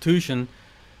Constitution,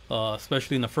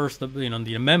 especially in the first,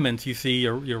 the amendments, you see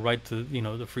your right to,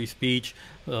 the free speech,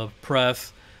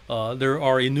 press. There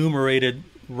are enumerated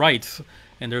rights,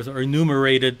 and there's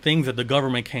enumerated things that the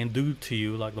government can do to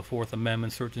you, like the Fourth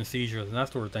Amendment, search and seizures, and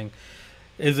that sort of thing.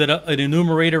 Is it an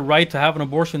enumerated right to have an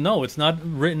abortion? No, it's not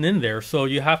written in there. So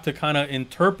you have to kind of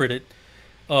interpret it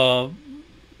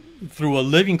through a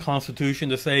living Constitution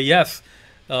to say, yes,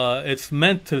 it's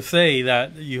meant to say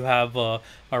that you have a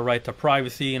right to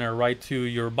privacy and a right to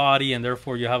your body, and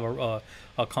therefore you have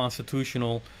a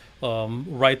constitutional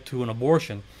right to an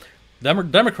abortion.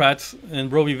 Democrats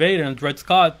in Roe v. Wade and Dred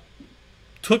Scott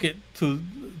took it to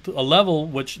a level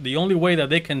which the only way that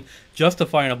they can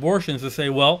justify an abortion is to say,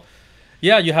 well,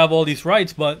 yeah, you have all these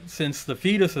rights, but since the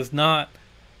fetus is not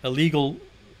a legal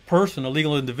person, a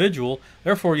legal individual,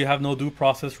 therefore you have no due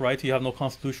process rights, you have no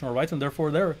constitutional rights, and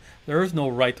therefore there is no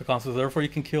right to constitution, therefore you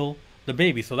can kill the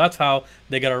baby. So that's how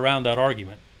they get around that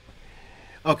argument.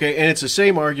 Okay, and it's the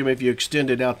same argument if you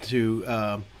extend it out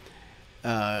to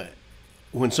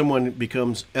when someone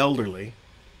becomes elderly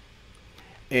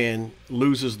and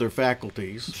loses their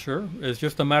faculties. Sure. It's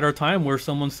just a matter of time where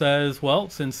someone says, well,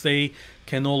 since they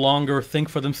can no longer think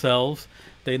for themselves,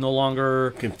 they no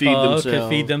longer Can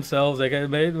feed themselves.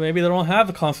 Maybe they don't have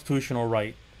the constitutional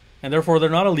right, and therefore they're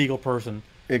not a legal person.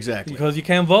 Exactly. Because you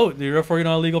can't vote, therefore you're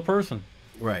not a legal person.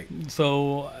 Right.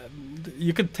 So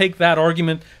you could take that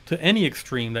argument to any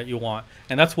extreme that you want,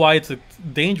 and that's why it's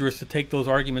dangerous to take those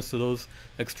arguments to those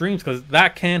extremes, because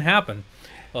that can happen.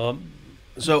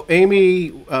 So Amy,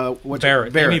 what's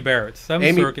Barrett, Barrett. Amy Barrett,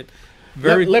 Seventh Circuit.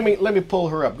 Very. Let me pull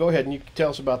her up. Go ahead and you tell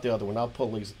us about the other one. I'll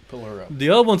pull her up. The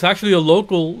other one's actually a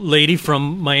local lady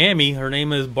from Miami. Her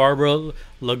name is Barbara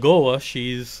Lagoa.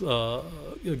 She's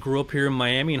grew up here in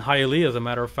Miami, in Hialeah, as a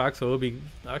matter of fact. So it would be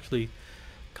actually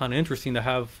kind of interesting to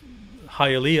have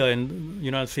Hialeah in the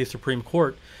United States Supreme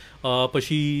Court. But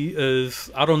she is,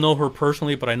 I don't know her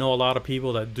personally, but I know a lot of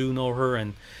people that do know her,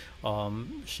 and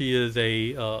she is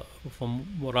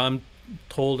from what I'm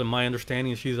told and my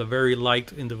understanding, she's a very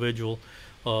liked individual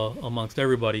amongst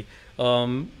everybody.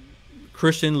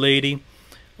 Christian lady.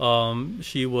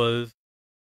 She was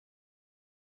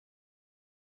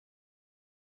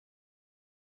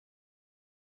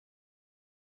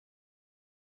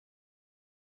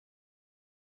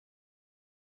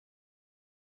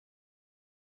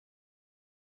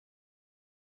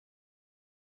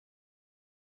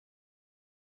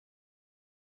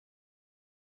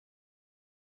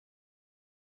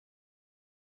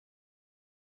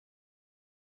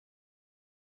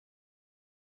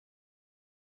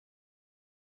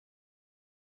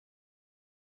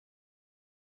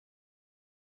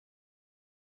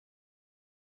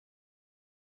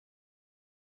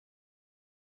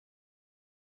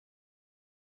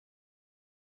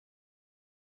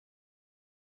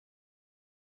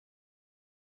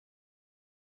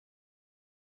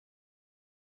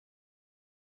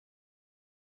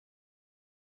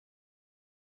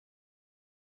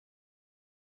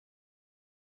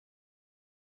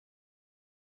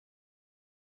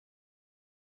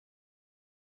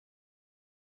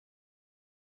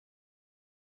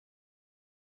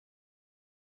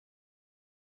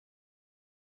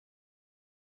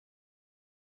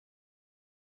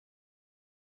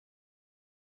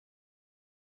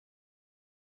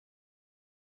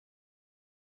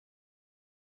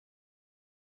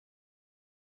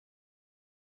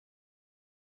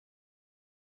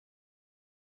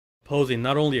opposing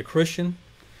not only a Christian,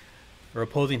 they're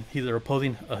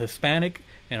opposing a Hispanic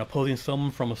and opposing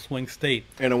someone from a swing state.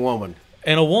 And a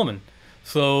woman.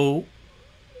 So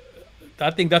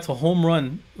I think that's a home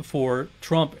run for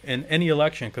Trump in any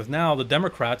election, because now the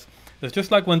Democrats, it's just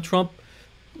like when Trump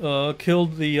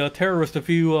killed the terrorist a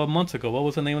few months ago. What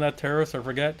was the name of that terrorist? I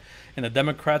forget. And the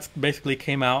Democrats basically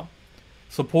came out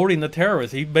supporting the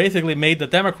terrorist. He basically made the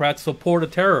Democrats support a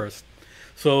terrorist.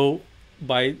 So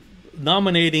by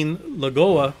nominating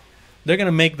Lagoa, they're going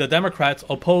to make the Democrats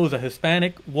oppose a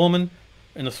Hispanic woman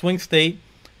in a swing state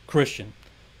Christian.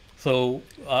 So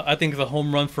I think it's a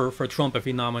home run for Trump if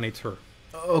he nominates her.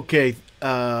 Okay.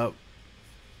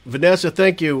 Vanessa,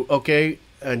 thank you. Okay.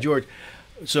 And George,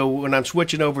 so when I'm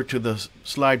switching over to the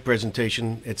slide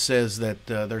presentation, it says that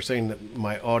they're saying that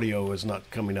my audio is not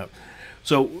coming up.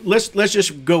 So let's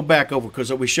just go back over,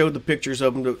 because we showed the pictures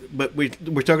of them, but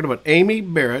we're talking about Amy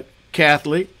Barrett,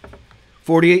 Catholic,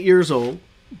 48 years old.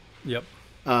 Yep.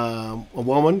 A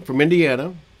woman from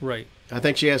Indiana. Right. I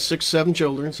think she has 6, 7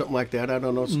 children, something like that. I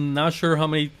don't know. Not sure how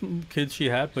many kids she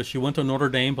had, but she went to Notre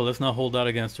Dame, but let's not hold that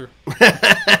against her.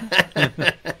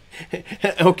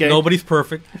 Okay. Nobody's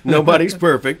perfect. Nobody's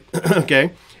perfect.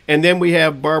 Okay. And then we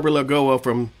have Barbara Lagoa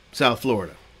from South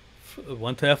Florida.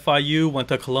 Went to FIU, went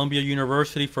to Columbia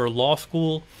University for law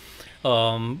school,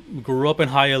 grew up in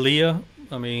Hialeah.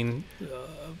 I mean,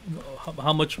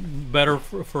 how much better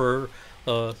for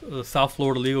the South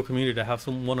Florida legal community to have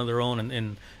one of their own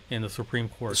in the Supreme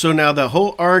Court. So now the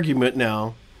whole argument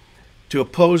now to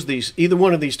oppose either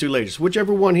one of these two ladies,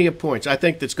 whichever one he appoints, I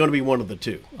think that's going to be one of the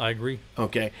two. I agree.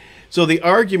 Okay. So the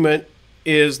argument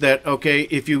is that, okay,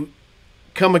 if you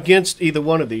come against either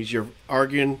one of these, you're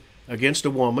arguing against a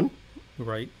woman.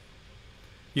 Right.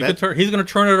 He's going to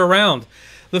turn it around.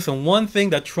 Listen, one thing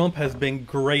that Trump has been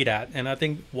great at, and I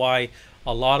think why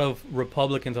a lot of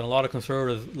Republicans and a lot of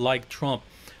conservatives like Trump,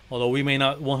 although we may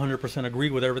not 100% agree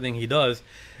with everything he does,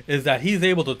 is that he's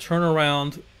able to turn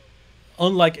around,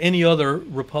 unlike any other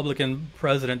Republican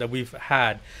president that we've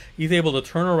had, he's able to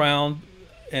turn around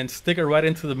and stick it right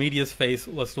into the media's face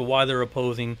as to why they're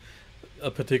opposing a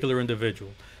particular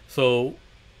individual. So,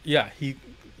 yeah,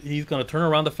 he's going to turn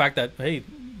around the fact that, hey,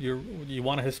 you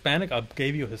want a Hispanic? I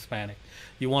gave you a Hispanic.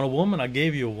 You want a woman? I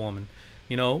gave you a woman.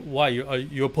 You know, why are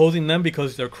you opposing them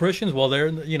because they're Christians? Well,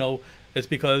 it's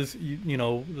because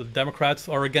the Democrats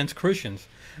are against Christians.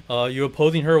 You're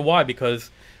opposing her. Why? Because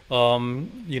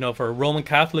for Roman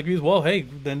Catholic views. Well, hey,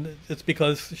 then it's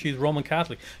because she's Roman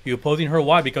Catholic. You're opposing her.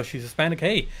 Why? Because she's Hispanic.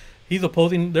 Hey, they're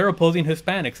opposing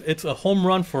Hispanics. It's a home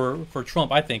run for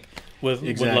Trump, I think, with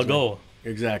Lagoa.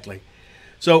 Exactly.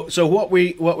 So what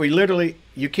we literally,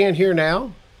 you can't hear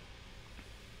now.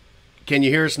 Can you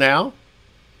hear us now?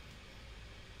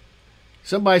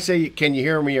 Somebody say, can you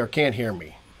hear me or can't hear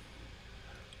me?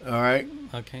 All right.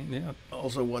 Okay. Yeah.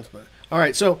 Also once more. All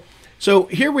right. So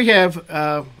here we have.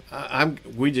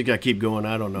 We just got to keep going.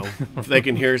 I don't know if they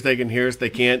can hear us. They can hear us. They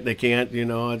can't. They can't.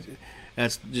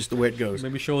 That's just the way it goes.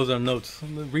 Maybe show us our notes.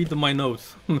 Read my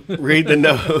notes. Read the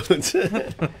notes.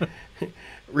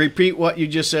 Repeat what you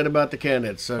just said about the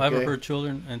candidates. Okay? 5 of her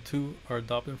children and 2 are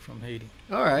adopted from Haiti.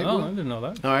 All right. Oh, I didn't know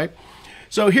that. All right.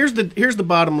 So here's the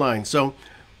bottom line. So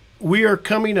we are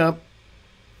coming up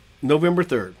November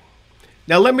 3rd.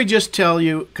 Now let me just tell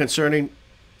you concerning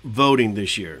voting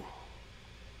this year.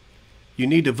 You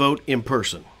need to vote in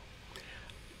person.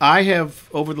 I have,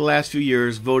 over the last few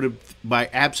years, voted by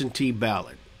absentee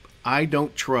ballot. I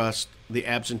don't trust the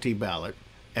absentee ballot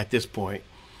at this point.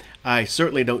 I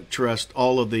certainly don't trust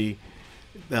all of the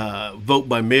vote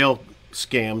by mail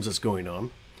scams that's going on.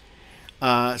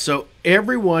 So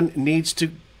everyone needs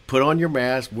to put on your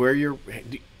mask,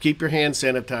 keep your hand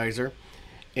sanitizer,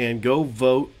 and go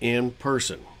vote in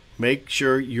person. Make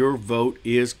sure your vote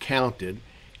is counted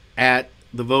at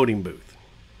the voting booth.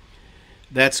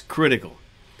 That's critical.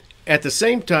 At the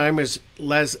same time, as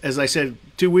I said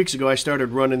 2 weeks ago, I started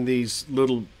running these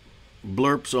little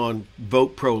blurps on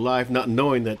Vote Pro-Life, not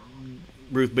knowing that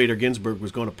Ruth Bader Ginsburg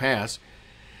was going to pass.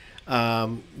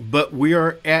 But we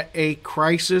are at a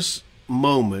crisis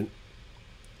moment.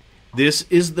 This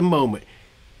is the moment.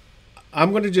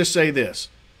 I'm going to just say this.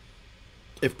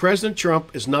 If President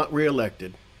Trump is not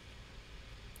reelected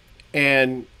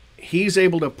and he's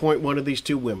able to appoint one of these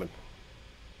 2 women,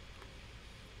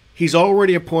 he's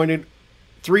already appointed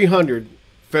 300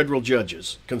 federal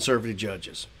judges, conservative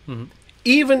judges. Mm-hmm.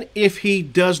 Even if he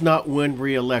does not win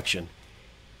re-election,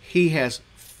 he has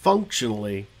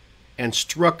functionally and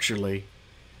structurally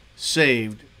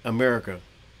saved America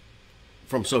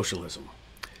from socialism.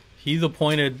 He's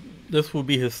appointed, this will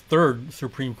be his 3rd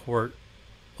Supreme Court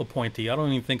appointee. I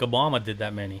don't even think Obama did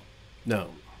that many. No.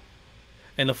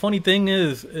 And the funny thing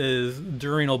is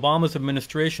during Obama's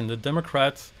administration, the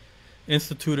Democrats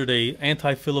instituted a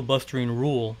anti-filibustering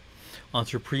rule on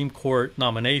Supreme Court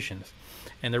nominations.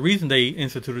 And the reason they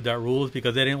instituted that rule is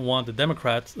because they didn't want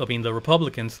the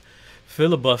Republicans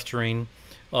filibustering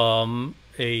an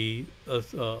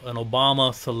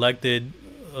Obama selected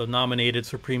nominated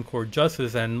Supreme Court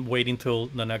justice and waiting till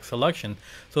the next election.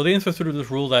 So they instituted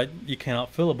this rule that you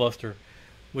cannot filibuster,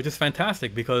 which is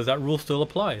fantastic because that rule still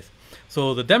applies.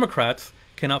 So the Democrats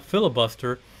cannot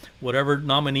filibuster whatever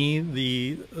nominee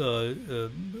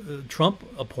the Trump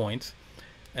appoints.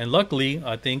 And luckily,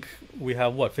 I think we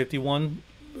have 51.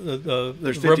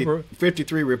 There's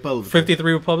 53 Republicans.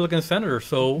 53 Republican senators.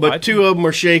 But 2 of them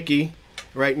are shaky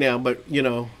right now. But they're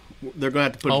going to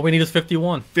have to put. All we need is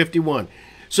 51. 51.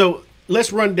 So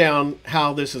let's run down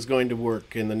how this is going to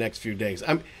work in the next few days.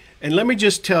 And let me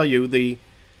just tell you, the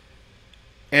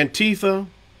Antifa,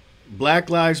 Black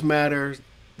Lives Matter,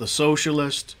 the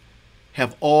Socialists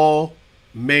have all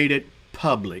made it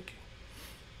public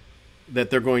that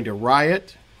they're going to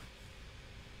riot,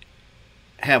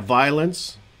 have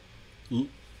violence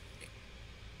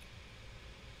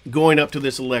going up to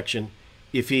this election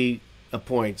if he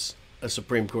appoints a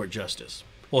Supreme Court justice.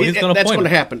 Well, he's going to appoint. That's going to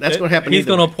happen. That's going to happen. He's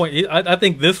going to appoint. I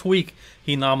think this week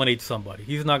he nominates somebody.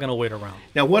 He's not going to wait around.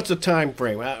 Now, what's the time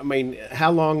frame? I mean,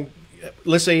 how long?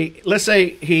 Let's say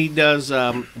he does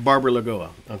Barbara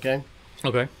Lagoa. Okay.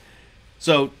 Okay.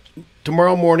 So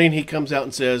tomorrow morning he comes out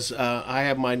and says, "I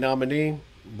have my nominee,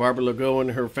 Barbara Lagoa,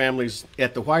 and her family's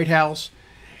at the White House,"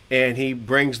 and he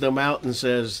brings them out and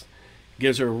says,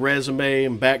 gives her a resume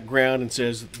and background, and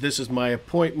says, "This is my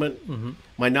appointment,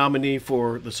 my nominee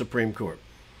for the Supreme Court."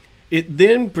 It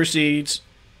then proceeds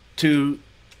to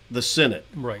the Senate.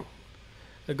 Right.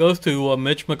 It goes to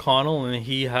Mitch McConnell, and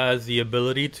he has the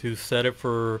ability to set it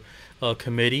for a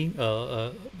committee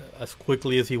as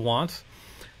quickly as he wants.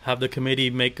 Have the committee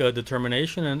make a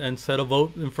determination and set a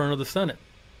vote in front of the Senate.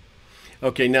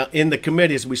 Okay, now in the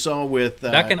committees we saw with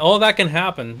all that can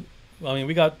happen. I mean,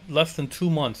 we got less than 2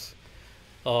 months.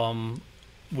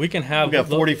 We got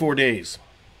 44 days.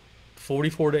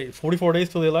 44 days. 44 days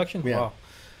till the election. Yeah. Wow.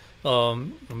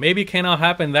 Maybe it cannot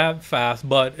happen that fast,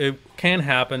 but it can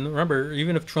happen. Remember,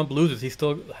 even if Trump loses, he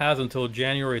still has until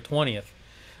January 20th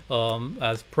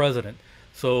as president.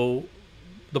 So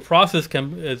the process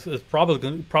is probably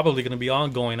going to be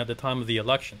ongoing at the time of the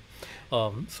election.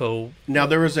 So now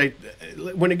there is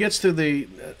when it gets to the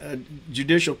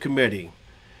judicial committee,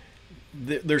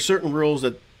 there's certain rules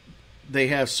that they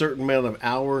have certain amount of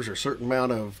hours or certain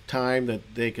amount of time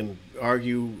that they can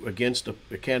argue against a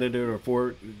candidate or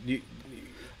for.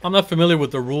 I'm not familiar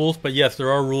with the rules, but yes, there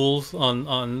are rules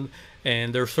on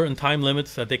and there are certain time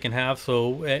limits that they can have.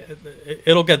 So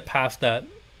it'll get past that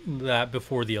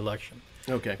before the election.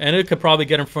 Okay. And it could probably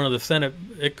get in front of the Senate.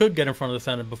 It could get in front of the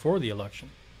Senate before the election.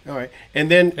 All right,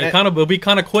 and then it'll be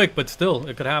kind of quick, but still,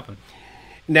 it could happen.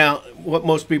 Now, what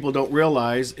most people don't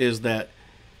realize is that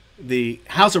the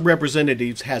House of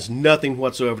Representatives has nothing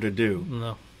whatsoever to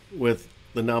do with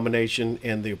the nomination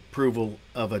and the approval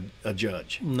of a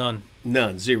judge. None,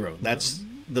 zero. That's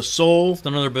the sole. It's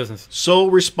none of their business.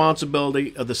 Sole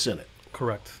responsibility of the Senate.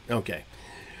 Correct. Okay,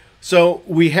 so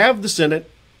we have the Senate.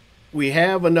 We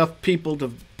have enough people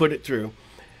to put it through.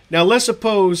 Now, let's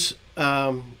suppose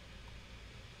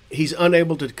he's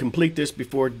unable to complete this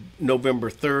before November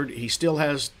 3rd. He still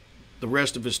has the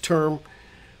rest of his term,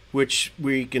 which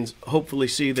we can hopefully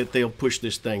see that they'll push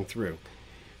this thing through.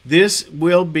 This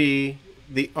will be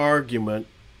the argument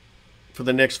for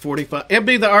the next 45. It'll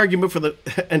be the argument for the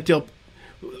until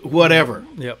whatever.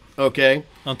 Yep. Okay.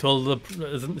 Until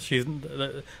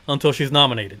she's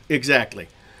nominated. Exactly,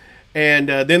 and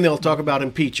then they'll talk about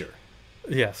impeach her.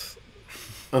 Yes.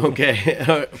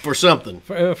 Okay, for something.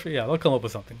 Yeah, they'll come up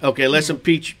with something. Okay, let's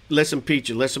impeach her. Let's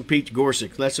impeach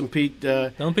Gorsuch. Let's impeach.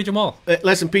 They'll impeach them all.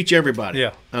 Let's impeach everybody.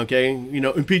 Yeah. Okay,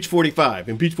 impeach 45.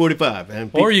 Impeach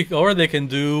 45. Or they can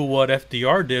do what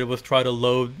FDR did, was try to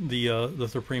load the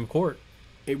Supreme Court.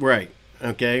 Right.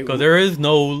 Okay. Because there is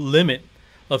no limit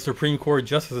of Supreme Court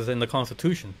justices in the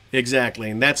Constitution.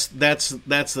 Exactly, and that's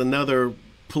another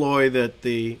ploy that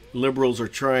the liberals are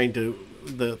trying to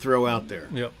throw out there.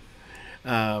 Yep.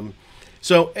 And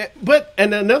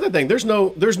another thing, there's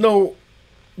no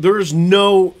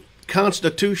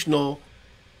constitutional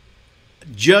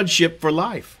judgeship for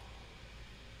life.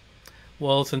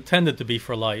 Well, it's intended to be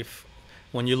for life.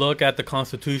 When you look at the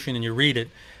Constitution and you read it,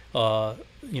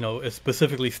 it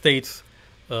specifically states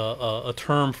a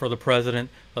term for the president,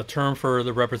 a term for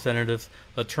the representatives,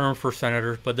 a term for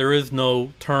senators, but there is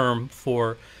no term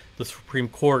for the Supreme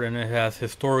Court, and it has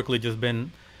historically just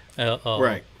been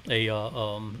right.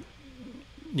 An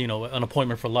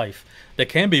appointment for life that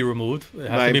can be removed. It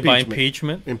has to be by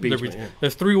impeachment.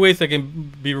 There's three ways that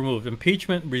can be removed: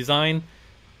 impeachment, resign,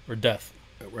 or death.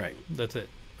 Right. That's it.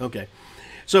 Okay.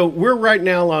 So we're right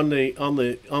now on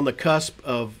the cusp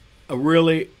of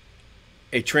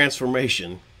a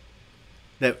transformation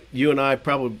that you and I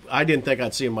didn't think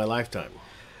I'd see in my lifetime.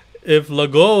 If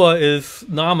Lagoa is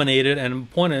nominated and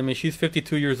appointed, I mean, she's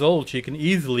 52 years old. She can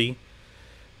easily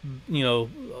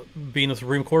be in the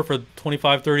Supreme Court for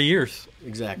 25, 30 years.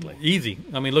 Exactly. Easy.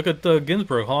 I mean, look at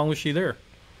Ginsburg. How long was she there?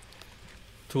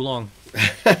 Too long.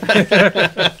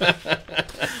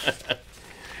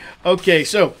 Okay,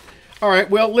 so, all right.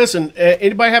 Well, listen,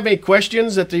 anybody have any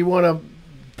questions that you want to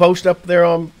post up there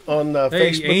on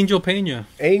Facebook? Angel Pena.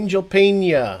 Angel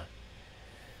Pena.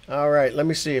 All right, let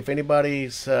me see if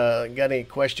anybody's got any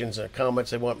questions or comments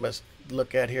they want us to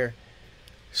look at here.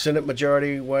 Senate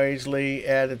Majority wisely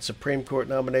added Supreme Court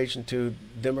nomination to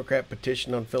Democrat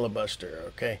petition on filibuster.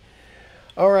 Okay.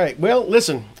 All right. Well,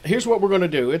 listen, here's what we're going to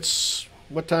do.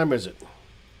 What time is it?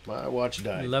 My watch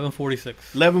died. 11:46.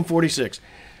 11:46.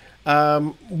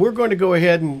 We're going to go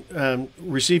ahead and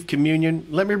receive communion.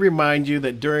 Let me remind you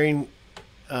that during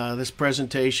this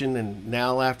presentation and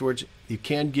now afterwards, you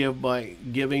can give by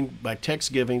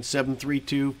text giving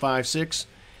 73256.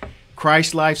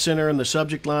 Christ Life Center in the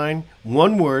subject line,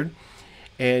 one word,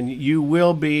 and you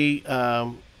will be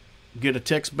get a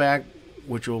text back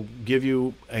which will give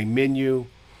you a menu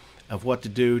of what to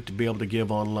do to be able to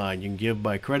give online. You can give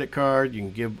by credit card, you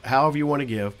can give however you want to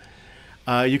give.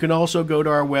 You can also go to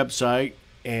our website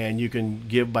and you can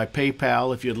give by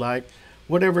PayPal if you'd like,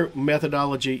 whatever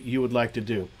methodology you would like to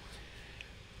do.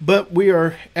 But we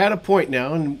are at a point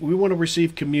now, and we want to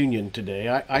receive communion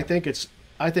today. I think it's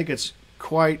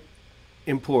quite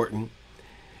important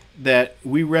that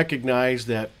we recognize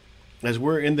that as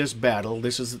we're in this battle,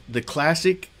 this is the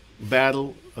classic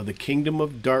battle of the kingdom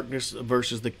of darkness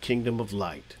versus the kingdom of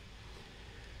light.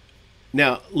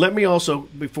 Now, let me also,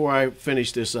 before I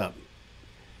finish this up,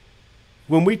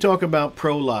 when we talk about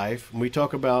pro-life, when we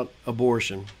talk about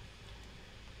abortion,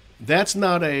 that's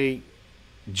not a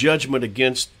judgment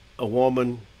against a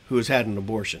woman who has had an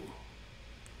abortion.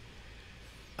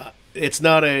 It's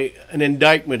not an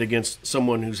indictment against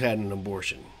someone who's had an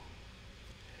abortion.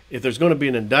 If there's going to be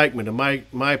an indictment, in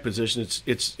my position,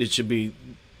 it should be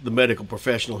the medical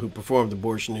professional who performed the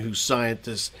abortion, who's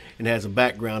scientist and has a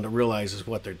background that realizes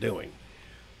what they're doing.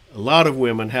 A lot of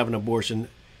women have an abortion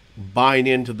buying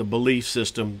into the belief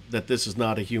system that this is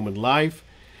not a human life,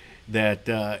 that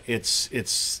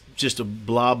it's just a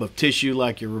blob of tissue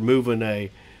like you're removing a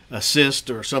cyst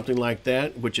or something like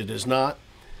that, which it is not.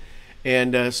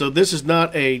 And so this is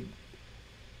not in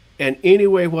any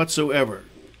way whatsoever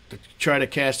to try to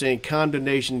cast any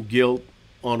condemnation, guilt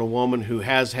on a woman who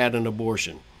has had an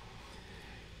abortion.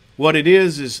 What it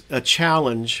is a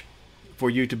challenge for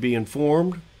you to be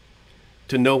informed,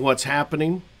 to know what's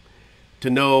happening, to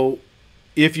know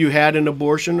if you had an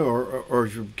abortion or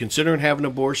if you're considering having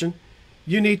an abortion.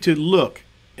 You need to look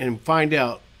and find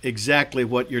out exactly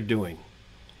what you're doing.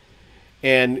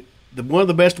 And one of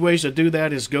the best ways to do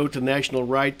that is go to National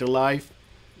Right to Life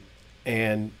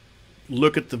and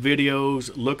look at the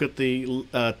videos, look at the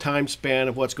time span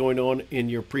of what's going on in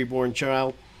your preborn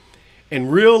child,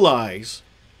 and realize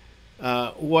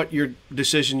what your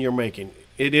decision you're making.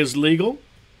 It is legal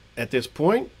at this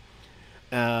point.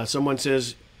 Someone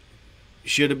says,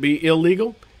 should it be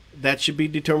illegal? That should be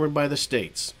determined by the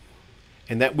states.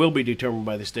 And that will be determined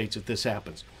by the states if this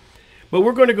happens. But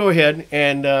we're going to go ahead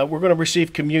and we're going to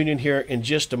receive communion here in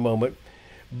just a moment.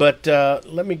 But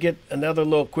let me get another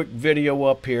little quick video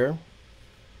up here.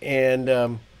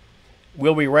 And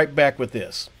we'll be right back with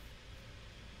this.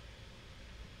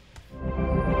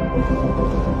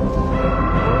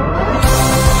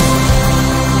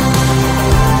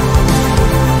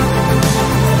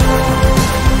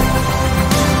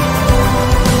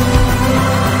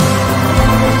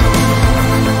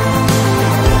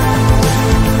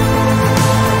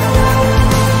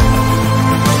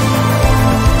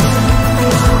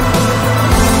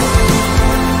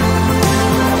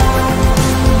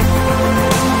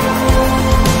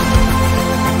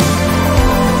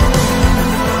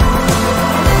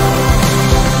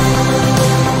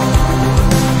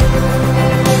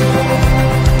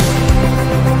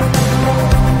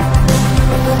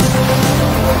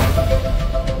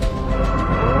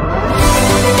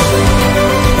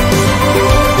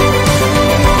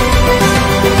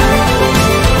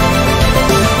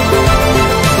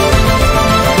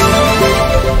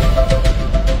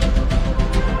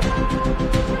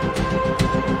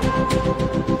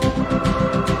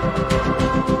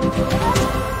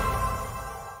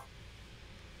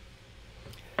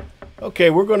 Okay,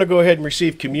 we're going to go ahead and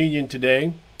receive communion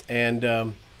today,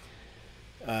 and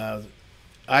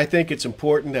I think it's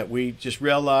important that we just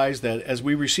realize that as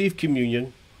we receive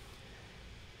communion,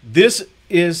 this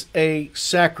is a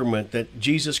sacrament that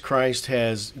Jesus Christ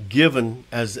has given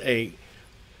as a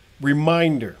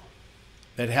reminder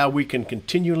that how we can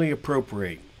continually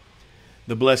appropriate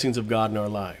the blessings of God in our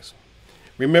lives.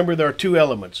 Remember, there are two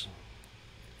elements.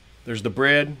 There's the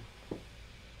bread,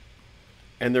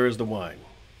 and there is the wine.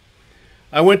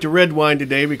 I went to red wine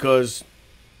today because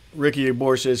Ricky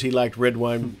DeBoer says he liked red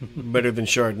wine better than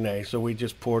Chardonnay, so we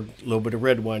just poured a little bit of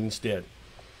red wine instead.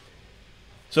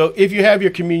 So if you have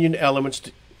your communion elements,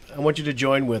 I want you to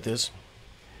join with us.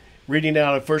 Reading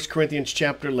out of 1 Corinthians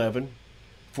chapter 11,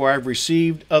 "For I have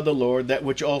received of the Lord that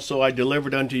which also I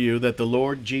delivered unto you, that the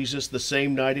Lord Jesus, the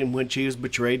same night in which he was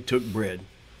betrayed, took bread.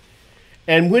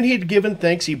 And when he had given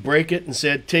thanks, he brake it and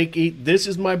said, Take, eat, this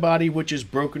is my body which is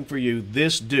broken for you.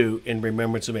 This do in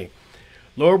remembrance of me."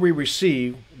 Lord, we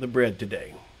receive the bread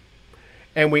today.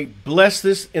 And we bless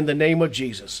this in the name of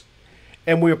Jesus.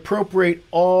 And we appropriate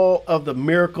all of the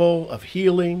miracle of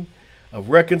healing, of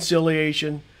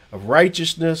reconciliation, of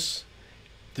righteousness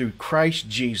through Christ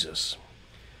Jesus.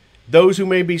 Those who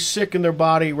may be sick in their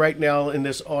body right now in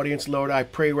this audience, Lord, I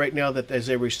pray right now that as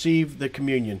they receive the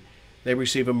communion, they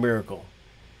receive a miracle.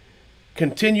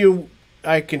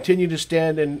 I continue to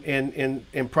stand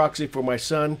in proxy for my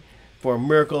son for a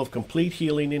miracle of complete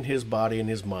healing in his body and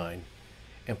his mind.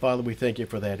 And Father, we thank you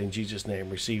for that. In Jesus' name,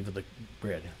 receive the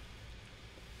bread.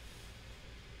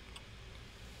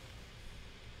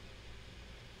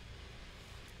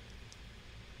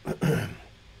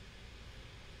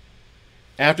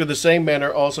 After the same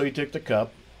manner also he took the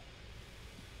cup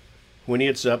when he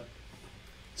had supped,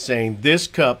 saying, This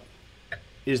cup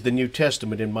is the New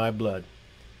Testament in my blood.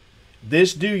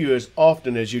 This do you as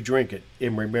often as you drink it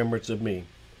in remembrance of me.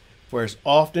 For as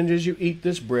often as you eat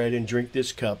this bread and drink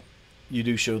this cup, you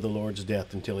do show the Lord's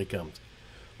death until he comes.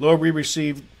 Lord, we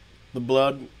receive the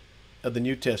blood of the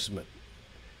New Testament.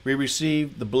 We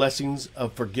receive the blessings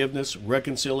of forgiveness,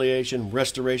 reconciliation,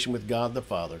 restoration with God the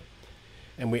Father.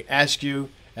 And we ask you,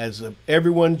 as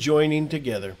everyone joining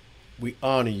together, we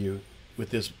honor you with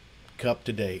this cup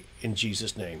today. In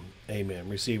Jesus' name, amen.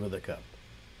 Receive of the cup.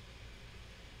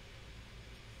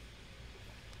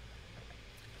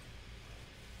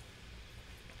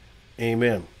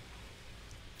 Amen.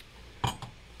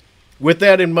 With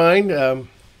that in mind,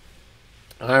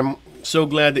 I'm so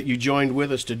glad that you joined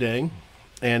with us today.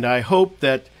 And I hope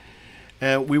that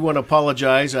we want to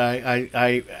apologize.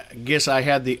 I guess I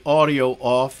had the audio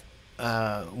off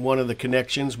one of the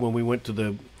connections when we went to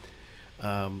the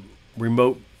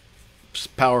remote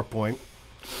PowerPoint.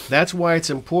 That's why it's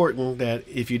important that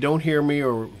if you don't hear me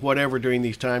or whatever during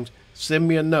these times, send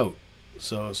me a note.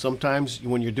 So sometimes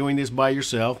when you're doing this by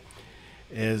yourself,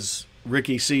 as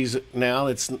Ricky sees it now,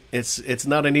 it's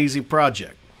not an easy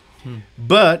project.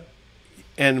 But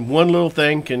and one little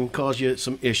thing can cause you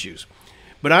some issues.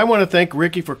 But I want to thank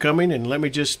Ricky for coming, and let me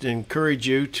just encourage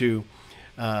you to,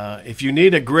 if you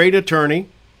need a great attorney,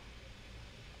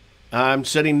 I'm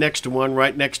sitting next to one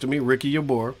right next to me, Ricky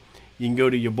Yabor. You can go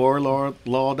to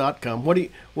yaborlaw.com.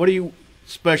 What do you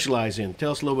specialize in?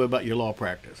 Tell us a little bit about your law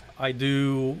practice. I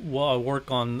work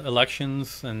on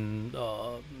elections and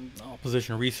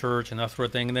opposition research and that sort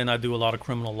of thing, and then I do a lot of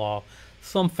criminal law.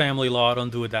 Some family law, I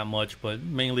don't do it that much, but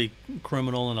mainly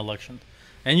criminal and elections.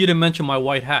 And you didn't mention my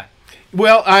white hat.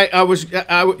 Well,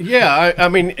 I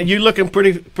mean, you're looking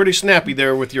pretty snappy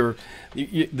there with your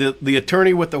the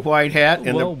attorney with the white hat.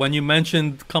 And well, when you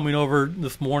mentioned coming over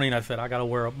this morning, I said I got to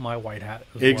wear my white hat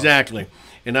as exactly, well.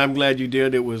 And I'm glad you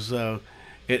did. It was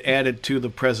it added to the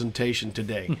presentation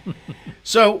today.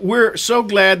 So we're so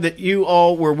glad that you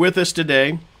all were with us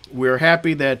today. We're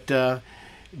happy that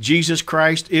Jesus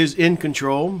Christ is in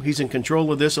control. He's in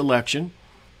control of this election.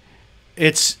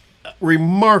 It's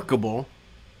remarkable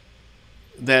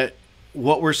that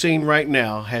what we're seeing right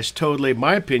now has totally, in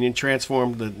my opinion,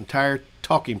 transformed the entire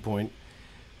talking point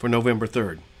for November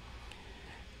 3rd.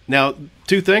 Now,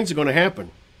 two things are going to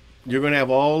happen. You're going to have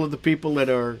all of the people that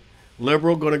are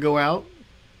liberal going to go out,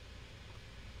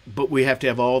 but we have to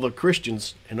have all the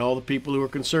Christians and all the people who are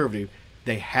conservative.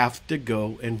 They have to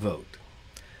go and vote.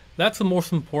 That's the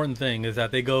most important thing, is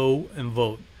that they go and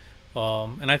vote.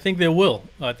 And I think they will.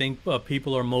 I think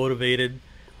people are motivated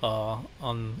on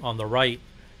the right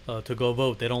to go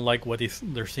vote. They don't like what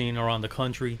they're seeing around the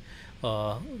country.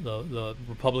 The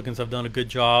Republicans have done a good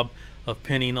job of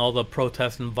pinning all the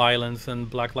protests and violence and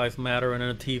Black Lives Matter and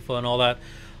Antifa and all that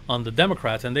on the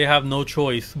Democrats, and they have no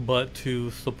choice but to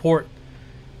support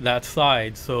that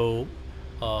side. So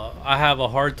I have a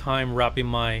hard time wrapping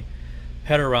my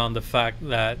head around the fact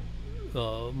that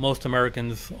most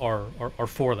Americans are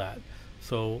for that.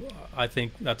 So I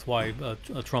think that's why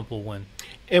Trump will win.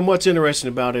 And what's interesting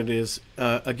about it is,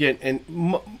 again, and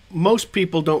most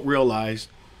people don't realize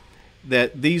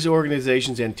that these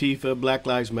organizations, Antifa, Black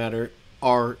Lives Matter,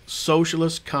 are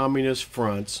socialist communist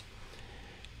fronts.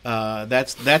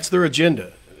 That's their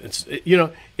agenda.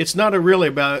 It's not really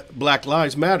about Black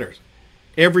Lives Matter.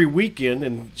 Every weekend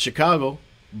in Chicago,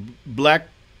 black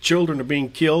children are being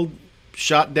killed,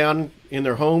 shot down in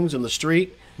their homes in the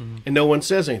street, and no one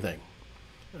says anything.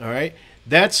 All right,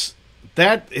 that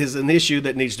is an issue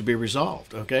that needs to be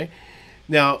resolved. Okay,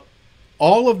 now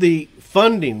all of the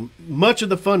funding, much of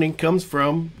the funding comes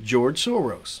from George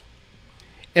Soros,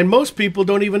 and most people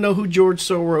don't even know who George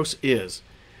Soros is.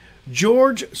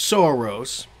 George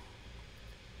Soros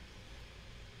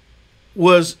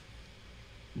was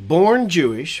born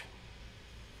Jewish,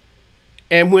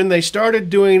 and when they started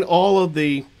doing all of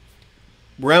the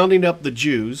rounding up the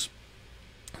Jews,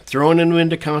 throwing them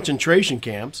into concentration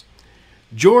camps,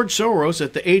 George Soros,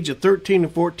 at the age of 13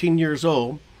 and 14 years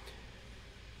old,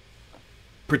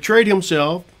 portrayed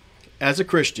himself as a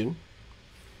Christian,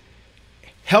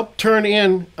 helped turn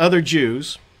in other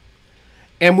Jews,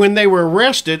 and when they were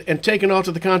arrested and taken off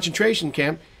to the concentration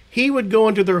camp, he would go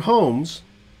into their homes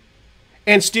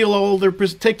and steal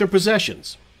take their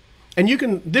possessions. And you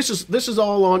can, this is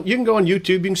all on, you can go on YouTube,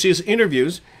 you can see his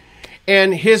interviews,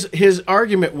 and his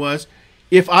argument was,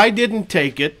 if I didn't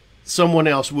take it, someone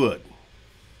else would.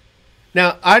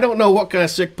 Now, I don't know what kind of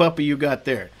sick puppy you got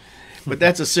there, but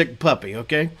that's a sick puppy,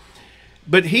 okay?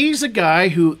 But he's a guy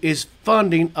who is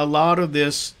funding a lot of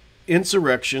this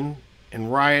insurrection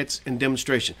and riots and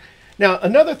demonstration. Now,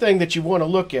 another thing that you want to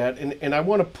look at, and I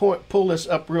want to pull this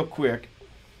up real quick,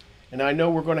 and I know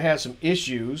we're going to have some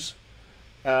issues,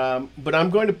 but I'm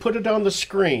going to put it on the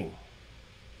screen.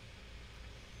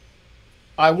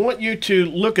 I want you to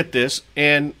look at this,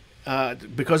 and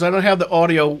because I don't have the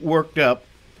audio worked up,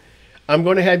 I'm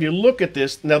going to have you look at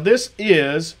this. Now, this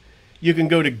is, you can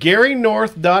go to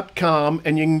GaryNorth.com,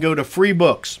 and you can go to free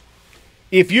books.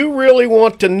 if you really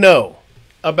want to know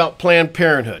about Planned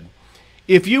Parenthood,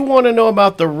 if you want to know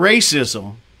about the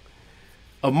racism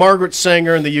of Margaret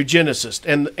Sanger and the eugenicists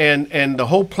and the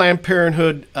whole Planned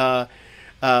Parenthood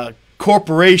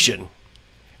corporation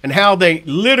and how they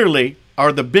literally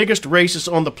are the biggest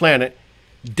racists on the planet,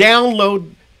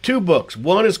 download 2 books.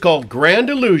 One is called Grand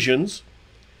Illusions,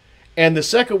 and the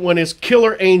second one is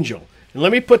Killer Angel. And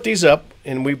let me put these up,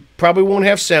 and we probably won't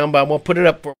have sound, but I won't put it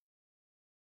up for.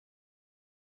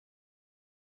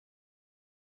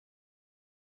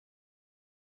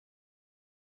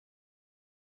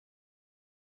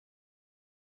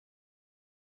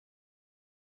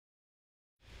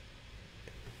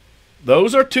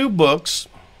 Those are 2 books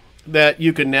that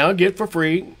you can now get for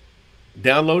free,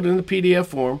 download in the PDF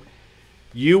form.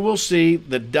 You will see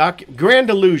the Grand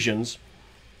Illusions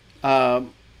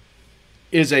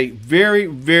is a very,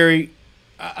 very,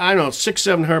 I don't know,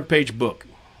 600-700 page book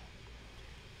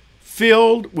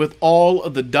filled with all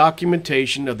of the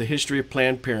documentation of the history of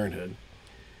Planned Parenthood,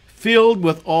 filled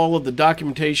with all of the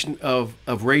documentation of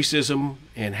racism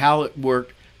and how it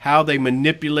worked, how they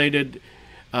manipulated,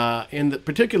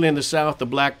 particularly in the South, the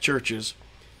black churches,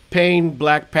 paying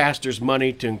black pastors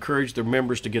money to encourage their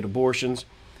members to get abortions.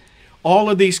 All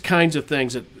of these kinds of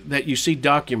things that you see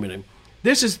documented.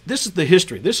 This is the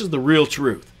history. This is the real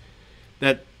truth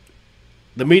that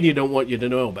the media don't want you to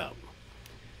know about.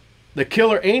 The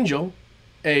Killer Angel,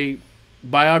 a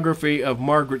biography of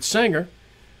Margaret Sanger,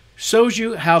 shows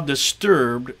you how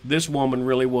disturbed this woman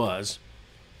really was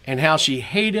and how she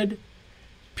hated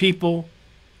people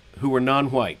who were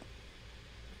non-white.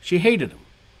 She hated them.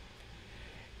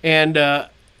 And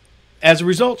as a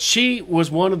result, she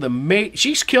was one of the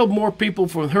she's killed more people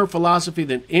for her philosophy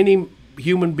than any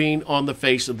human being on the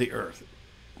face of the earth.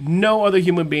 No other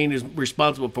human being is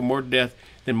responsible for more death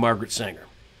than Margaret Sanger.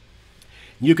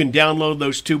 You can download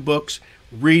those 2 books,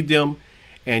 read them,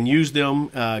 and use them.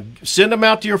 Send them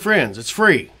out to your friends. It's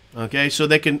free, okay, so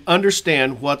they can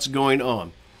understand what's going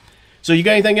on. So you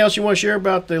got anything else you want to share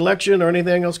about the election or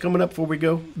anything else coming up before we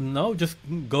go? No, just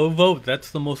go vote. That's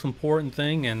the most important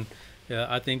thing, and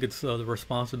I think it's the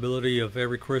responsibility of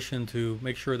every Christian to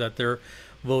make sure that their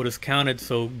vote is counted.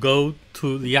 So go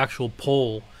to the actual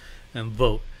poll and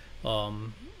vote.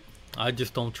 I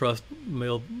just don't trust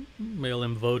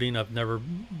mail-in voting. I've never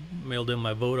mailed in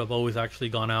my vote. I've always actually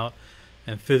gone out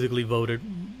and physically voted,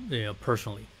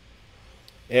 personally.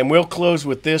 And we'll close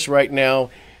with this right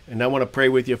now. And I want to pray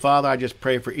with you. Father, I just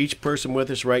pray for each person with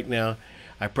us right now.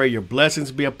 I pray your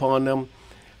blessings be upon them.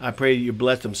 I pray you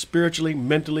bless them spiritually,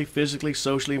 mentally, physically,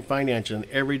 socially, and financially in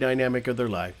every dynamic of their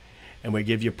life. And we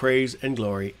give you praise and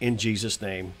glory in Jesus'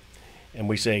 name. And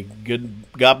we say,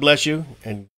 God bless you.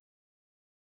 And